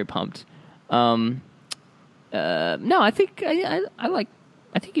week. I'm very pumped. No, I think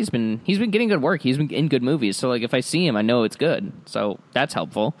I think he's been getting good work. He's been in good movies. So like, if I see him, I know it's good. So that's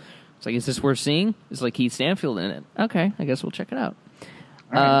helpful. It's like, is this worth seeing? It's like Keith Stanfield in it. Okay, I guess we'll check it out.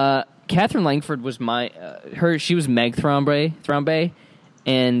 Right. Catherine Langford was she was Meg Thrombey,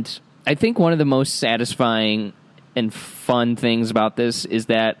 and I think one of the most satisfying and fun things about this is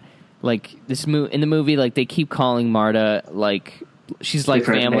that, like, in the movie, like, they keep calling Marta, like, she's like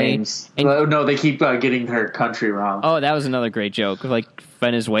different family. Names. No, they keep getting her country wrong. Oh, that was another great joke. Like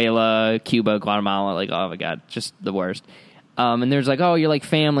Venezuela, Cuba, Guatemala, like, oh my God, just the worst. And there's like, oh, you're like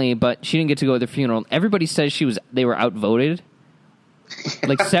family, but she didn't get to go to the funeral. Everybody says they were outvoted.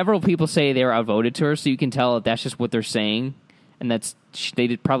 Like, several people say they were outvoted to her, so you can tell that's just what they're saying, and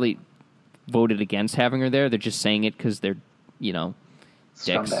they probably voted against having her there. They're just saying it because they're, dicks.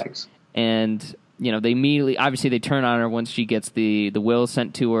 Scumbags. And they immediately, obviously, they turn on her once she gets the will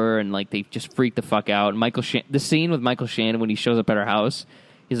sent to her, and like they just freak the fuck out. The scene with Michael Shannon when he shows up at her house,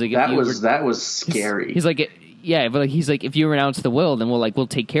 he's like, that was scary. He's like, yeah, but he's like, if you renounce the will, then we'll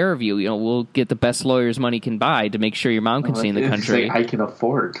take care of you. We'll get the best lawyers money can buy to make sure your mom can stay in the country. Like, I can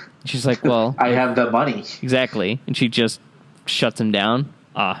afford. She's like, well, I have the money. Exactly, and she just shuts him down.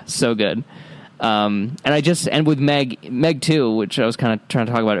 So good. And with Meg too, which I was kind of trying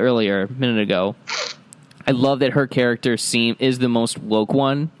to talk about earlier a minute ago. I love that her character is the most woke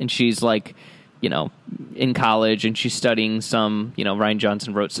one, and she's like, in college, and she's studying some, Rian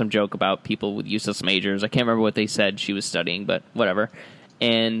Johnson wrote some joke about people with useless majors. I can't remember what they said she was studying, but whatever.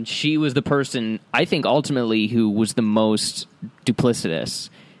 And she was the person, I think, ultimately, who was the most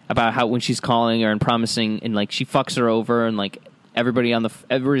duplicitous about how when she's calling her and promising, and like she fucks her over, and like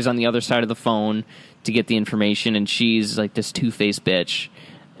everybody's on the other side of the phone to get the information, and she's like this two-faced bitch,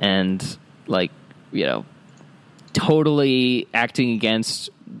 and like, totally acting against,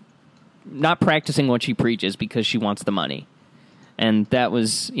 not practicing what she preaches because she wants the money. And that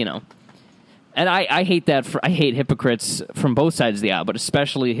was, and I hate that. I hate hypocrites from both sides of the aisle, but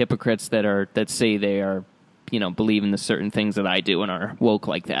especially hypocrites that say they are, believe in the certain things that I do and are woke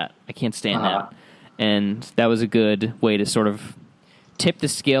like that. I can't stand that. And that was a good way to sort of tip the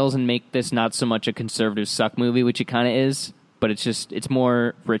scales and make this not so much a conservative suck movie, which it kind of is, but it's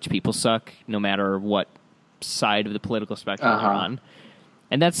more rich people suck no matter what side of the political spectrum they're on.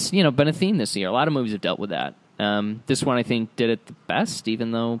 And that's, been a theme this year. A lot of movies have dealt with that. This one, I think, did it the best,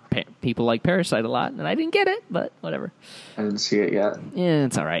 even though people like Parasite a lot. And I didn't get it, but whatever. I didn't see it yet. Yeah,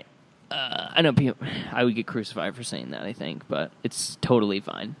 it's all right. I know I would get crucified for saying that, I think, but it's totally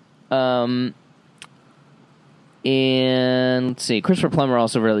fine. And let's see. Christopher Plummer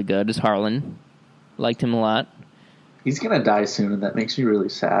also really good as Harlan. Liked him a lot. He's going to die soon, and that makes me really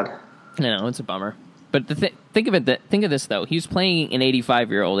sad. I know, it's a bummer. But think of this, though. He's playing an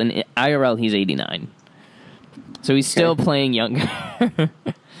 85-year-old, and in IRL, he's 89. So he's still playing younger.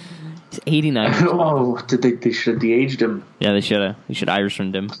 He's 89. Oh, they should have de-aged him. Yeah, they should have. They should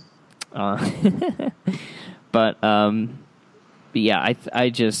Irishned him. But yeah,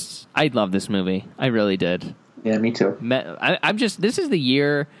 I love this movie. I really did. Yeah, me too. This is the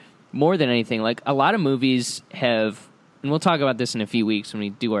year, more than anything, like, a lot of movies have, and we'll talk about this in a few weeks when we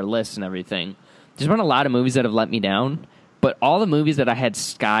do our lists and everything. There's been a lot of movies that have let me down, But all the movies that I had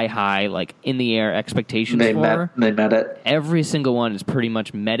sky high, like in the air expectations they for, met it. Every single one has pretty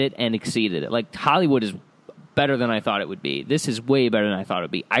much met it and exceeded it. Like Hollywood is better than I thought it would be. This is way better than I thought it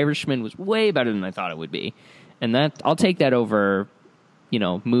would be. Irishman was way better than I thought it would be, and that I'll take that over,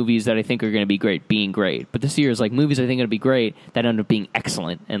 movies that I think are going to be great being great. But this year is like movies I think are going to be great that end up being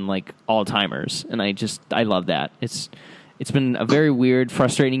excellent and like all timers, and I love that. It's been a very weird,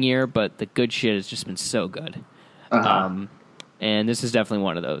 frustrating year, but the good shit has just been so good. And this is definitely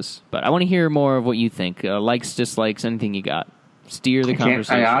one of those. But I want to hear more of what you think. Likes, dislikes, anything you got. Steer the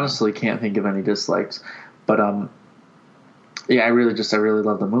conversation. I honestly can't think of any dislikes. But, I really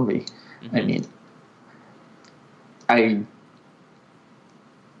love the movie. Mm-hmm. I mean,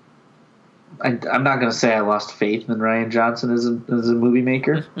 I'm not going to say I lost faith in Rian Johnson as a movie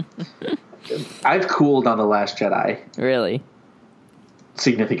maker. I've cooled on The Last Jedi. Really?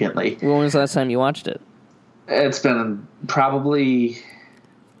 Significantly. When was the last time you watched it? It's been probably,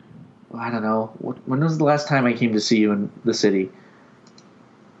 I don't know. When was the last time I came to see you in the city?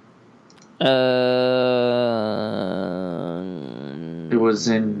 It was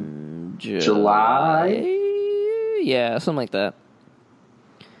in July? Yeah, something like that.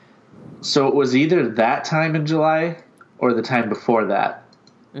 So it was either that time in July or the time before that.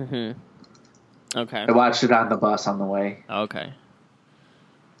 Mm-hmm. Okay. I watched it on the bus on the way. Okay.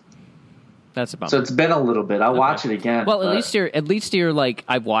 That's about. So it's been a little bit. I'll watch it again. Well, at least you're like,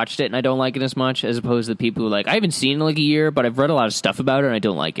 I've watched it and I don't like it as much, as opposed to the people who are like, I haven't seen it in like a year, but I've read a lot of stuff about it and I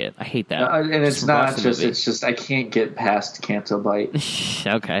don't like it. I hate that. And it's just I can't get past Canto Bite.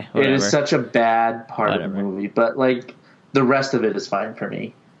 Okay, whatever. It is such a bad part of the movie, but like the rest of it is fine for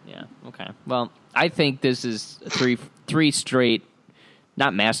me. Yeah. Okay. Well, I think this is three straight,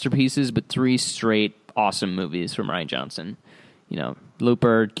 not masterpieces, but three straight awesome movies from Rian Johnson.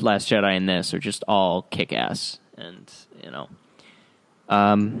 Looper, Last Jedi, and this are just all kick-ass. And,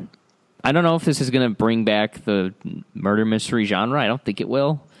 I don't know if this is going to bring back the murder mystery genre. I don't think it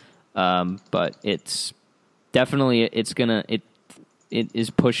will. But it's definitely, it is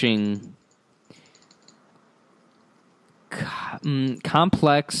pushing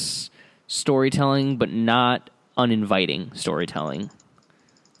complex storytelling, but not uninviting storytelling.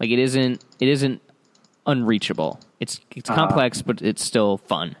 Like, it isn't unreachable. It's complex, but it's still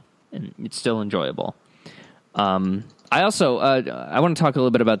fun and it's still enjoyable. I also I want to talk a little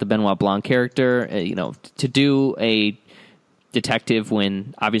bit about the Benoit Blanc character. To do a detective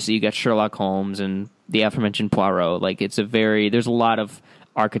when obviously you got Sherlock Holmes and the aforementioned Poirot. Like there's a lot of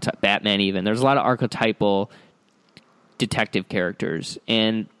Batman even. There's a lot of archetypal detective characters,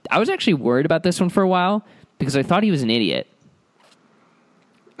 and I was actually worried about this one for a while because I thought he was an idiot.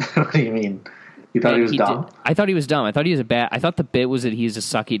 What do you mean? You thought he was dumb? I thought he was dumb. I thought he was I thought the bit was that he's a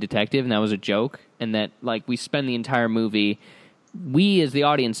sucky detective, and that was a joke, and that like we spend the entire movie, we as the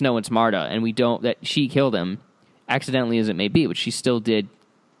audience know it's Marta, and we don't that she killed him, accidentally as it may be, but she still did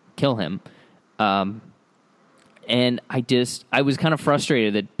kill him. And I was kind of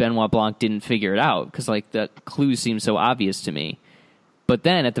frustrated that Benoit Blanc didn't figure it out because like the clues seemed so obvious to me. But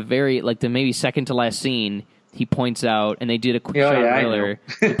then at the the maybe second to last scene, he points out, and they did a quick shot earlier.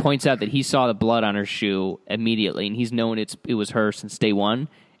 He points out that he saw the blood on her shoe immediately, and he's known it was her since day one,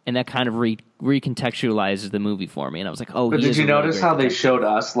 and that kind of recontextualizes the movie for me. And I was like, oh. But did you notice how they showed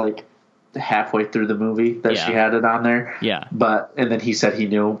us like halfway through the movie that she had it on there? Yeah. And then he said he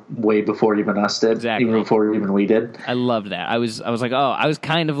knew way before even us did. Exactly. Even before even we did. I loved that. I was like, oh, I was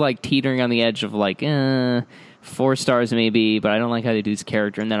kind of like teetering on the edge of like, 4 stars maybe, but I don't like how they do this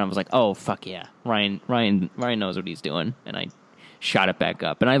character. And then I was like, oh, fuck yeah. Ryan knows what he's doing. And I shot it back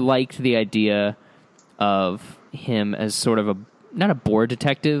up. And I liked the idea of him as sort of not a bored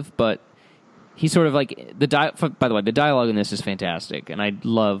detective, but he's sort of like by the way, the dialogue in this is fantastic. And I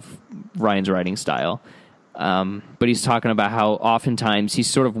love Ryan's writing style. But he's talking about how oftentimes he's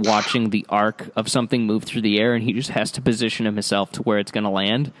sort of watching the arc of something move through the air and he just has to position himself to where it's going to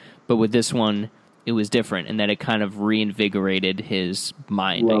land. But with this one, it was different in that it kind of reinvigorated his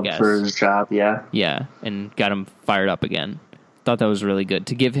mind, love I guess. For his job, yeah. Yeah, and got him fired up again. Thought that was really good.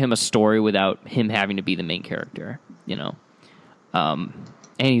 To give him a story without him having to be the main character, And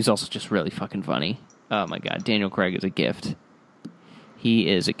he's also just really fucking funny. Oh my god, Daniel Craig is a gift. He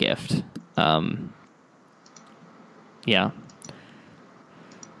is a gift. Yeah.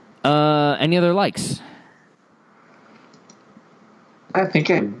 Any other likes? I think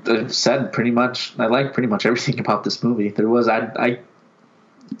I've said pretty much. I like pretty much everything about this movie. I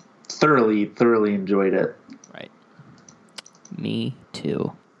thoroughly enjoyed it. Right. Me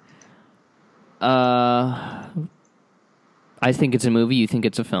too. I think it's a movie. You think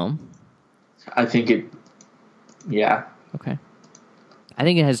it's a film? I think it. Yeah. Okay. I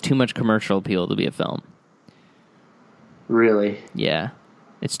think it has too much commercial appeal to be a film. Really? Yeah.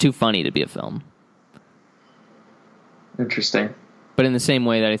 It's too funny to be a film. Interesting. But in the same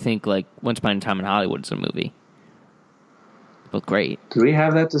way that I think, like, Once Upon a Time in Hollywood is a movie. Both great. Did we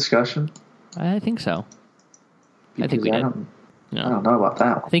have that discussion? I think so. Because I think we did. I don't know about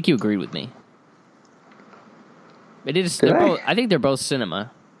that one. I think you agreed with me. It is. Both, I think they're both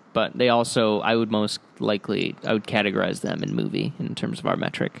cinema, but they also, I would categorize them in movie in terms of our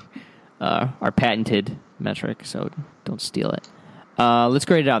metric, our patented metric. So don't steal it. Let's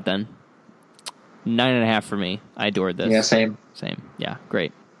grade it out then. 9.5 for me. I adored this. Yeah, same. Yeah,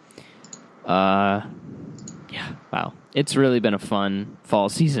 great. Yeah, wow. It's really been a fun fall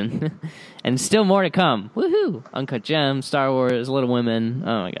season. And still more to come. Woohoo! Uncut Gems, Star Wars, Little Women.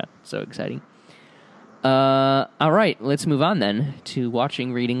 Oh my god, so exciting. All right, let's move on then to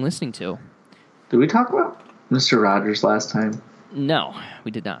watching, reading, listening to. Did we talk about Mr. Rogers last time? No,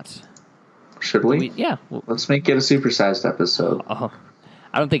 we did not. Should we? Yeah. Let's make it a supersized episode. Oh,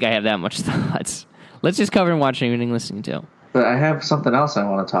 I don't think I have that much thoughts. Let's just cover watching, reading, listening to. But I have something else I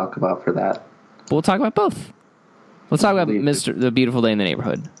want to talk about for that. We'll talk about both. Let's talk about The Beautiful Day in the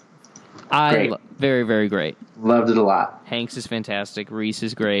Neighborhood. Very, very great. Loved it a lot. Hanks is fantastic. Reese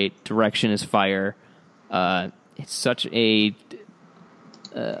is great. Direction is fire. It's such a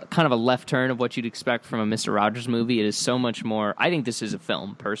kind of a left turn of what you'd expect from a Mr. Rogers movie. It is so much more. I think this is a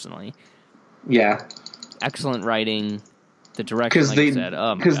film, personally. Yeah. Excellent writing. The direction, like I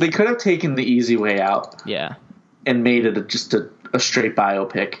said. Because they could have taken the easy way out. Yeah. And made it just a straight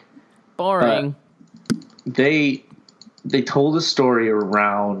biopic. Boring. They told a story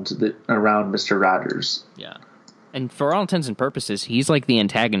around Mr. Rogers. Yeah. And for all intents and purposes, he's like the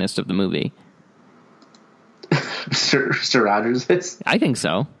antagonist of the movie. Mr. Rogers is? I think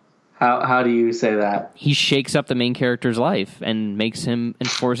so. How do you say that? He shakes up the main character's life and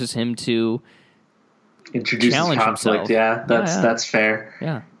forces him to introduce conflict. Himself. Yeah, that's fair.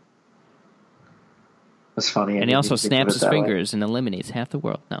 Yeah. That's funny. And he also snaps his fingers and eliminates half the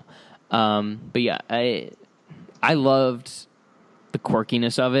world. No. But yeah, I loved the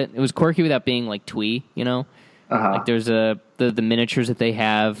quirkiness of it. It was quirky without being like twee, you know? Like there's the miniatures that they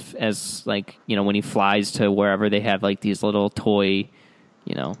have as like, you know, when he flies to wherever they have like these little toy,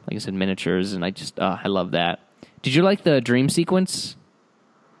 you know, like I said, miniatures. And I love that. Did you like the dream sequence?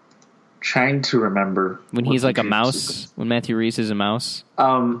 Trying to remember. When he's like a mouse, when Matthew Reese is a mouse?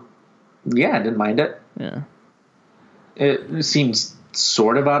 Yeah, I didn't mind it. Yeah. It seems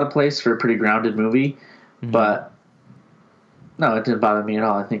sort of out of place for a pretty grounded movie, but no, it didn't bother me at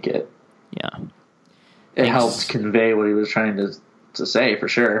all. I think it helped convey what he was trying to say, for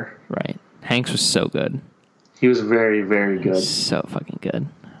sure. Right. Hanks was so good. He was very, very good. So fucking good.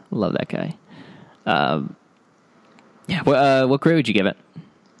 Love that guy. What grade would you give it?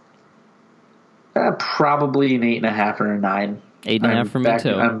 Probably an 8.5 or a 9. 8.5 for me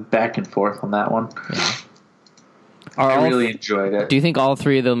too. I'm back and forth on that one. Yeah. I really enjoyed it. Do you think all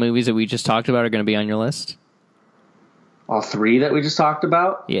three of the movies that we just talked about are going to be on your list? All three that we just talked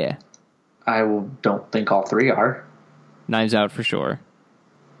about? Yeah. I don't think all three are. Knives Out for sure.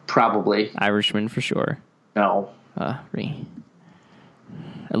 Probably. Irishman for sure. No. At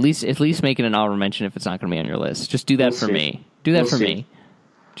least make it an honorable mention if it's not going to be on your list. Just do that for me. Do that for me.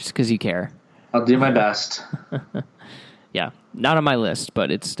 Just because you care. I'll do my best. Yeah. Not on my list,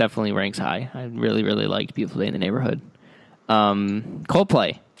 but it's definitely ranks high. I really, really liked Beautiful Day in the Neighborhood.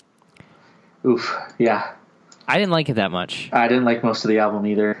 Coldplay. Oof. Yeah. I didn't like it that much. I didn't like most of the album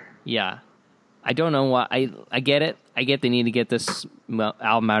either. Yeah. I don't know why. I get it. I get they need to get this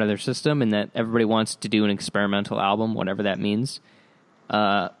album out of their system and that everybody wants to do an experimental album, whatever that means.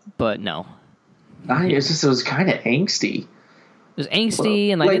 But no. It was kind of angsty. It was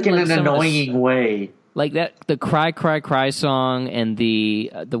angsty and like in an annoying way. Like that, the Cry Cry Cry song and the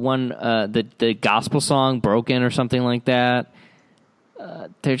one the gospel song Broken or something like that.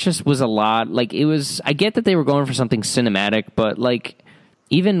 There just was a lot. Like it was. I get that they were going for something cinematic, but like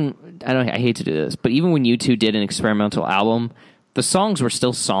even I hate to do this, but even when U2 did an experimental album, the songs were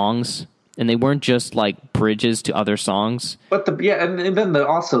still songs, and they weren't just like bridges to other songs. But and then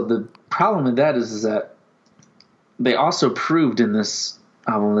the problem with that is that they also proved in this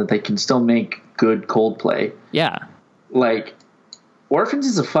album that they can still make good Coldplay. Yeah. Like, Orphans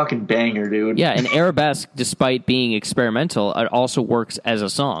is a fucking banger, dude. Yeah, and Arabesque, despite being experimental, it also works as a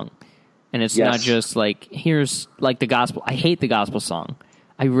song. And it's not just like, here's like the gospel. I hate the gospel song.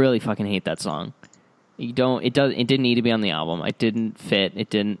 I really fucking hate that song. It didn't need to be on the album. It didn't fit. It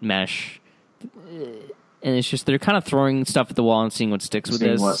didn't mesh. and it's just they're kind of throwing stuff at the wall and seeing what sticks with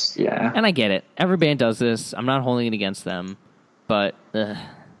this. Yeah, and I get it. Every band does this. I'm not holding it against them, but yeah.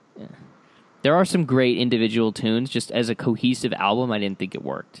 There are some great individual tunes. Just as a cohesive album, I didn't think it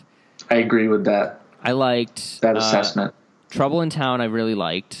worked. I agree with that. I liked that assessment. Trouble in Town, I really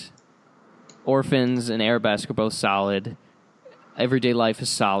liked. Orphans and Arabesque are both solid. Everyday Life is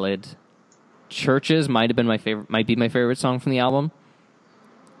solid. Churches might be my favorite song from the album.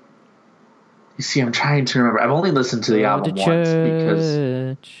 You see, I'm trying to remember. I've only listened to the album once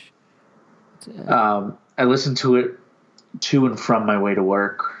because I listened to it to and from my way to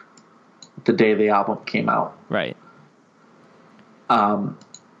work the day the album came out. Right.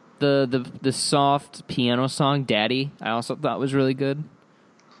 The soft piano song "Daddy" I also thought was really good.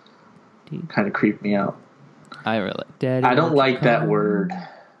 Kind of creeped me out. I really like Daddy. I don't like that word.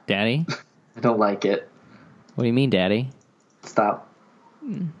 Daddy? I don't like it. What do you mean, Daddy? Stop.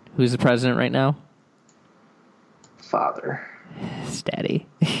 Who's the president right now? Father. It's Daddy.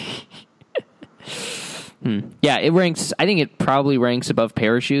 Yeah, it ranks. I think it probably ranks above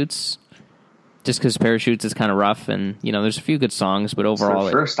Parachutes. Just because Parachutes is kind of rough, and there's a few good songs, but overall,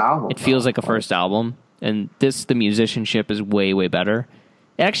 it feels like a first album. And the musicianship is way, way better.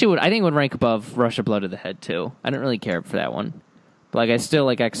 It actually I think it would rank above Rush of Blood to the Head too. I don't really care for that one, but I still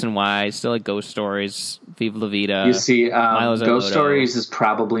like X and Y, still like Ghost Stories, Viva La Vida. You see, Ghost Stories is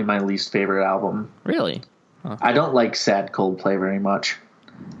probably my least favorite album. Really? Huh. I don't like sad Coldplay very much.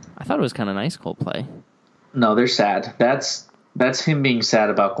 I thought it was kind of nice Coldplay. No, they're sad. That's him being sad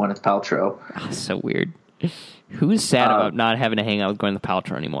about Gwyneth Paltrow. Oh, so weird. Who's sad about not having to hang out with Gwyneth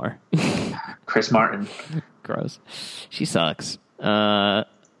Paltrow anymore? Chris Martin. Gross. She sucks.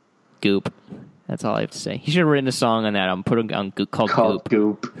 Goop. That's all I have to say. He should have written a song on that. I'm putting on called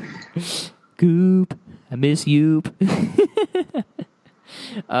Goop. Goop. I miss you.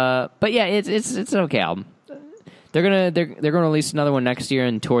 But yeah, it's an okay album. They're gonna release another one next year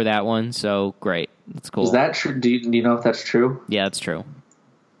and tour that one. So great. That's cool. Is that true? Do you know if that's true? Yeah, it's true.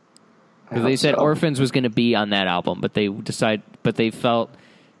 They said Orphans was going to be on that album, but they felt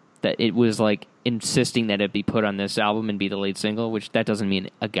that it was like insisting that it be put on this album and be the lead single, which that doesn't mean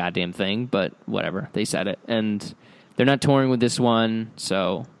a goddamn thing, but whatever. They said it. And they're not touring with this one,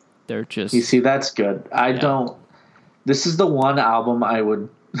 so they're just... You see, that's good. This is the one album I would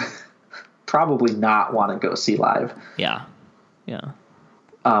probably not want to go see live. Yeah. Yeah.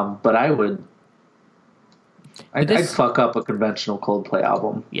 But I would... I'd fuck up a conventional Coldplay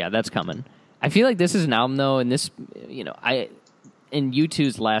album. Yeah, that's coming. I feel like this is an album, though, and this, and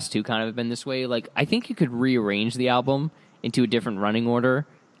U2's last two kind of have been this way. Like, I think you could rearrange the album into a different running order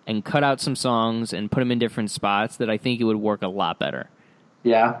and cut out some songs and put them in different spots that I think it would work a lot better.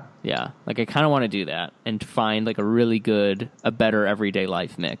 Yeah? Yeah. Like, I kind of want to do that and find, like, a better Everyday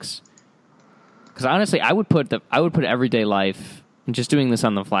Life mix. Because, honestly, I would put Everyday Life... I'm just doing this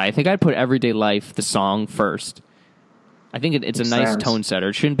on the fly. I think I'd put Everyday Life, the song, first. I think it's a nice tone setter.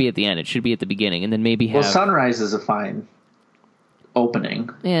 It shouldn't be at the end. It should be at the beginning, and then maybe have... Well, Sunrise is a fine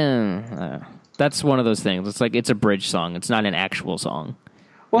opening. Yeah, that's one of those things. It's like it's a bridge song. It's not an actual song.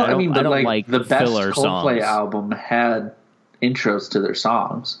 Well, I don't like the best Coldplay album had intros to their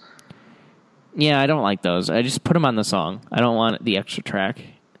songs. Yeah, I don't like those. I just put them on the song. I don't want the extra track.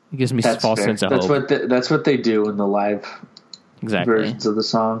 It gives me a false sense of hope. That's what they do in the live... Exactly. Versions of the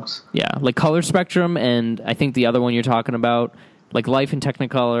songs. Yeah, like Color Spectrum, and I think the other one you're talking about, like Life in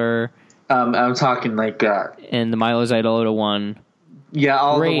Technicolor. I'm talking like... and the Milo Zydoloto one. Yeah,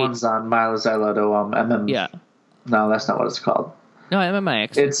 all the ones on Milo Zydoloto. MM... Yeah. No, that's not what it's called. No,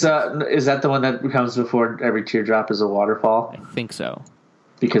 MMIX. It's is that the one that comes before every teardrop is a waterfall? I think so.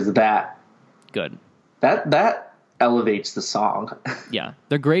 Because of that. Good. That elevates the song. Yeah,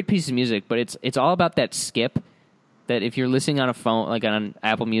 they're great pieces of music, but it's all about that skip. That if you're listening on a phone, like on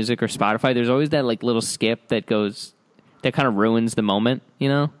Apple Music or Spotify, there's always that like little skip that kind of ruins the moment,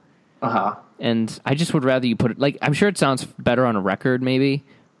 Uh-huh. And I just would rather you put it, like, I'm sure it sounds better on a record maybe,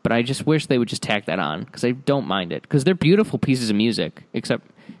 but I just wish they would just tack that on, because I don't mind it, because they're beautiful pieces of music, except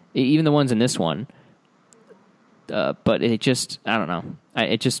even the ones in this one. But it just, I don't know,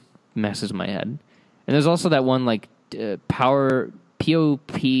 it just messes my head. And there's also that one, like, Power...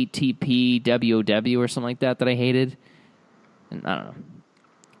 POPTPWOW or something like that I hated. And I don't know.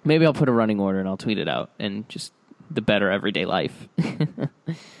 Maybe I'll put a running order and I'll tweet it out, and just the better Everyday Life. Because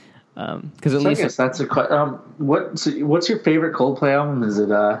at least I guess that's a what's your favorite Coldplay album? Is it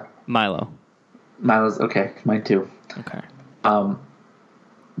Milo? Milo's okay. Mine too. Okay.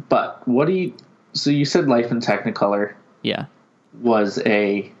 But what do you? So you said Life in Technicolor. Yeah. Was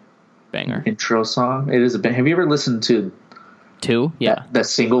a banger intro song. It is a banger. Have you ever listened to 2? Yeah. That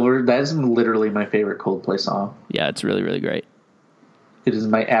single version, that is literally my favorite Coldplay song. Yeah, it's really, really great. It is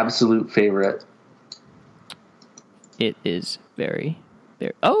my absolute favorite. It is very,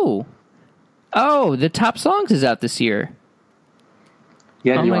 very... Oh, the Top Songs is out this year.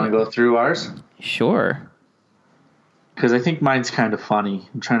 Yeah, do you want to go through ours? Sure. Because I think mine's kind of funny.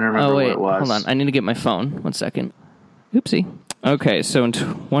 I'm trying to remember what it was. Hold on. I need to get my phone. 1 second. Oopsie. Okay, so in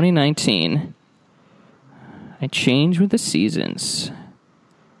 2019, I changed with the seasons.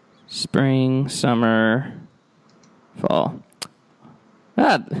 Spring, summer, fall.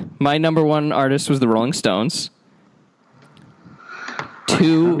 My number one artist was the Rolling Stones. Let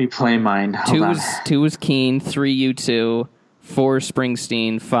me play mine. Two was Keane, 3 U2, 4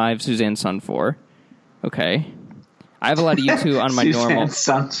 Springsteen, 5 Suzanne Sonfour. Okay. I have a lot of U2 on my normal.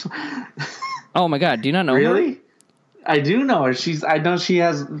 Oh my god, do you not know her? Really? I do know her. I know she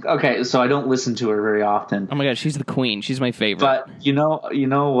has. Okay, so I don't listen to her very often. Oh my god, she's the queen. She's my favorite. But you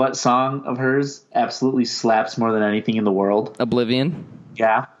know what song of hers absolutely slaps more than anything in the world? Oblivion?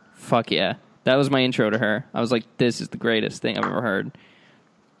 Yeah. Fuck yeah. That was my intro to her. I was like, this is the greatest thing I've ever heard.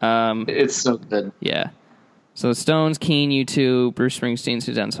 It's so good. Yeah. So the Stones, Keane, U2, Bruce Springsteen,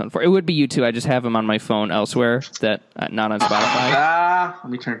 Suzanne Sonfour. It would be U2. I just have them on my phone elsewhere, that not on Spotify. Let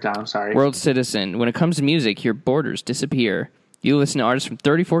me turn it down. I'm sorry. World Citizen. When it comes to music, your borders disappear. You listen to artists from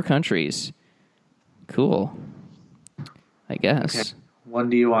 34 countries. Cool. I guess. Okay. When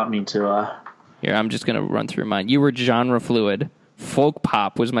do you want me to... Here, I'm just going to run through mine. You were genre fluid. Folk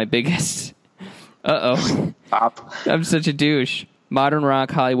pop was my biggest. Uh-oh. Pop. I'm such a douche. Modern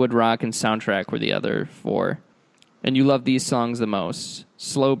rock, Hollywood rock, and soundtrack were the other 4. And you love these songs the most.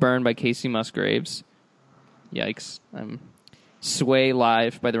 Slow Burn by Casey Musgraves. Yikes. Sway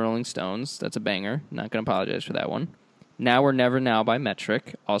Live by the Rolling Stones. That's a banger. Not going to apologize for that one. Now or Never Now by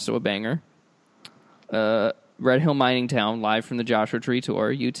Metric. Also a banger. Red Hill Mining Town, live from the Joshua Tree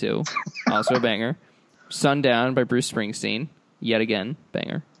Tour. U2. Also a banger. Sundown by Bruce Springsteen. Yet again,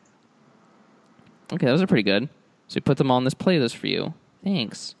 banger. Okay, those are pretty good. So we put them all on this playlist for you.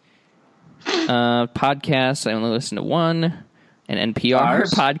 Thanks. Podcasts, I only listen to one. An NPR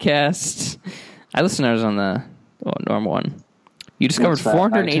podcast. I listen to ours on the normal one. You discovered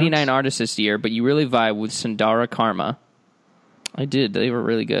 489 artists this year, but you really vibe with Sundara Karma. I did. They were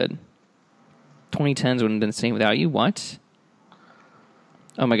really good. 2010s wouldn't have been the same without you. What?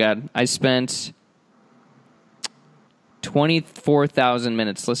 Oh my god. I spent 24,000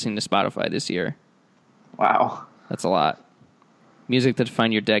 minutes listening to Spotify this year. Wow. That's a lot. Music that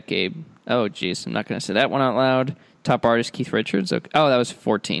defined your decade. Oh, jeez. I'm not going to say that one out loud. Top artist, Keith Richards. Okay. Oh, that was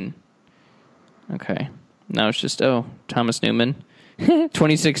 14. Okay. Now it's just, Thomas Newman.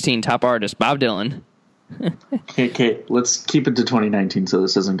 2016, top artist, Bob Dylan. Okay. Let's keep it to 2019 so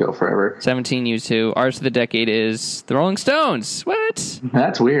this doesn't go forever. 17, U2. Artist of the decade is the Rolling Stones. What?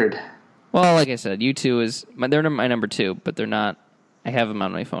 That's weird. Well, like I said, U2 is... They're my number 2, but they're not... I have them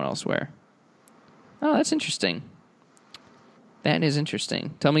on my phone elsewhere. Oh, that's interesting. That is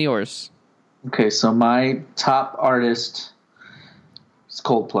interesting. Tell me yours. Okay, so my top artist is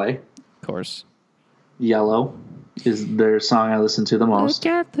Coldplay. Of course. Yellow is their song I listen to the most.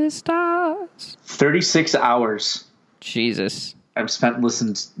 Look at the stars. 36 hours. Jesus. I've spent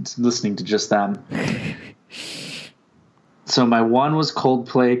listening to just them. So my 1 was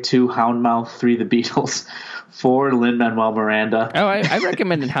Coldplay, 2 Houndmouth, 3 The Beatles, 4 Lin-Manuel Miranda. Oh, I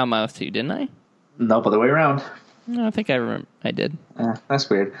recommended Houndmouth to you, didn't I? Nope, other way around. No, I think I remember. I did. That's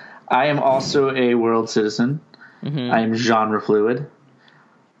weird. I am also a world citizen. Mm-hmm. I am genre fluid.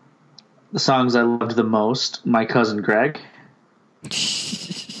 The songs I loved the most, My Cousin Greg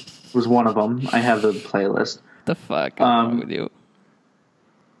was one of them. I have the playlist. The fuck is wrong with you?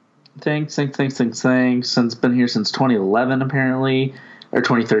 Thanks. It's been here since 2011, apparently, or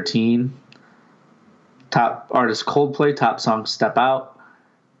 2013. Top artist Coldplay. Top song Step Out.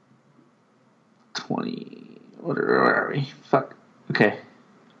 Where are we? Fuck. Okay.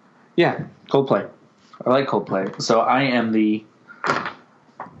 Yeah, Coldplay. I like Coldplay. So I am the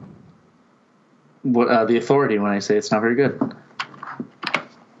authority when I say it's not very good.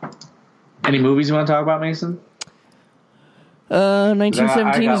 Any movies you want to talk about, Mason?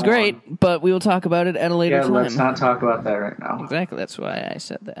 1917 is great, but we will talk about it at a later time. Let's not talk about that right now. Exactly, that's why I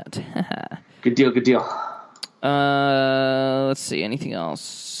said that. Good deal. Let's see, anything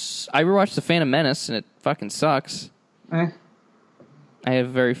else? I rewatched The Phantom Menace, and it fucking sucks. I have a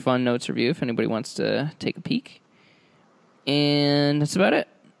very fun notes review if anybody wants to take a peek. And that's about it.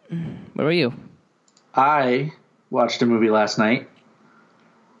 What about you? I watched a movie last night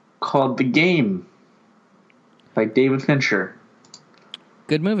called The Game by David Fincher.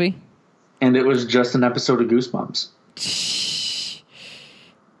 Good movie. And it was just an episode of Goosebumps.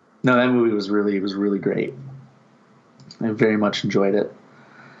 No, that movie was really great. I very much enjoyed it.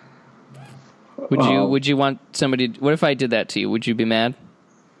 Would you want somebody? What if I did that to you? Would you be mad?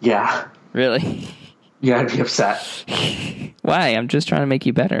 Yeah. Really? Yeah, I'd be upset. Why? I'm just trying to make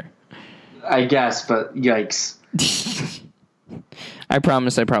you better. I guess, but yikes. I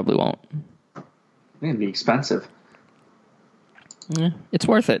promise I probably won't. It'd be expensive. Yeah, it's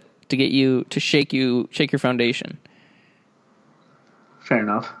worth it to get you to shake your foundation. Fair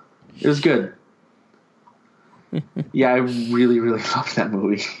enough. It was good. Yeah, I really loved that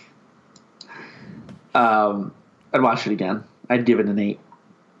movie. I'd watch it again. I'd give it an 8.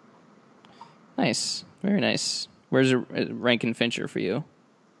 Nice. Very nice. Where's a Rankin Fincher for you?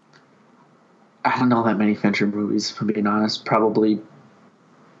 I don't know that many Fincher movies, if I'm being honest. Probably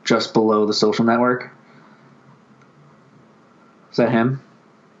just below The Social Network. Is that him?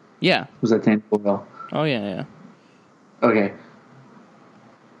 Yeah. Was that Tangible Will? Oh, yeah. Okay.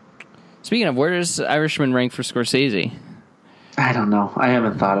 Speaking of, where does Irishman rank for Scorsese? I don't know. I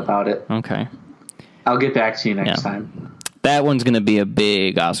haven't thought about it. Okay. I'll get back to you next time. That one's going to be a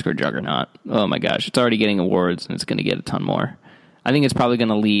big Oscar juggernaut. Oh, my gosh. It's already getting awards, and it's going to get a ton more. I think it's probably going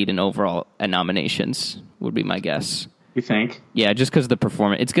to lead in overall nominations, would be my guess. You think? Yeah, just because of the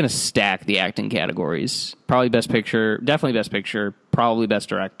performance. It's going to stack the acting categories. Probably Best Picture, definitely Best Picture, probably Best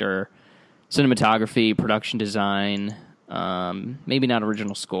Director, cinematography, production design, maybe not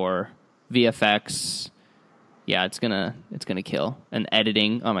original score, VFX. Yeah, it's gonna kill. And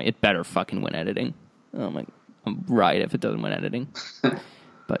editing. Oh my, it better fucking win editing. Oh my, I'm right if it doesn't win editing.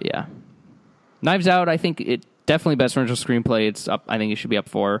 But yeah, Knives Out. I think it definitely Best Original Screenplay. It's up. I think it should be up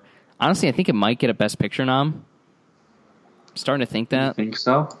for. Honestly, I think it might get a Best Picture nom. I'm starting to think that. You think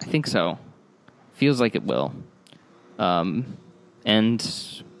so? I think so. Feels like it will. And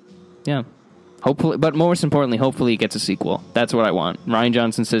yeah, hopefully, but most importantly, hopefully it gets a sequel. That's what I want. Rian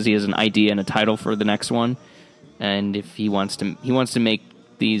Johnson says he has an idea and a title for the next one, and if he wants to make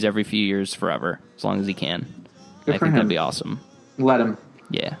these every few years forever, as long as he can. Good I for think him. that'd be awesome. Let him.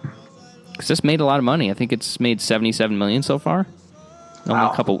 Yeah, because this made a lot of money. I think it's made $77 million so far.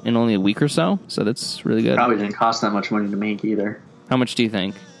 Wow. In only a week or so. So that's really good. Probably didn't cost that much money to make either. How much do you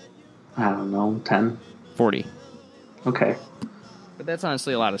think? I don't know, 10? 40. Okay. But that's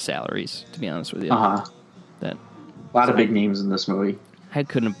honestly a lot of salaries, to be honest with you. Uh-huh. That a lot of big names in this movie. I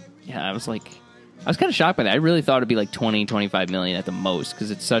couldn't have, yeah, I was kind of shocked by that. I really thought it'd be like 20, 25 million at the most,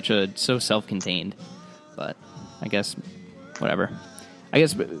 because it's so self-contained. But I guess, whatever. I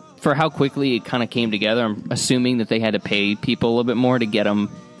guess for how quickly it kind of came together, I'm assuming that they had to pay people a little bit more to get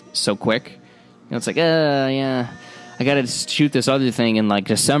them so quick. It's like, yeah, I got to shoot this other thing in like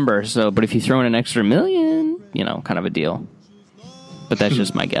December. So, but if you throw in an extra $1 million, kind of a deal. But that's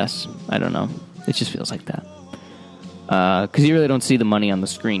just my guess. I don't know. It just feels like that. Because you really don't see the money on the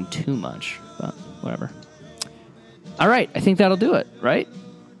screen too much. But whatever. All right, I think that'll do it. Right?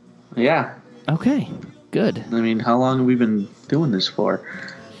 Yeah. Okay. Good. I mean, how long have we been doing this for?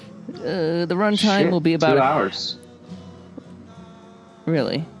 The runtime will be about 2 hours.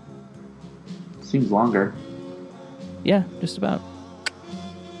 Really? Seems longer. Yeah, just about.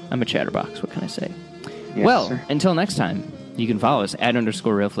 I'm a chatterbox. What can I say? Yes, well, sir. Until next time, you can follow us at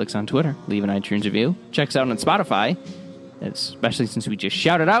 @_RealFlix on Twitter. Leave an iTunes review. Check us out on Spotify, especially since we just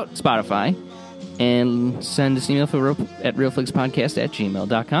shouted out Spotify. And send us an email at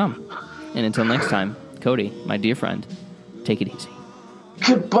realflixpodcast@gmail.com. And until next time, Cody, my dear friend, take it easy.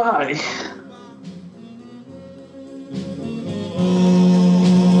 Goodbye.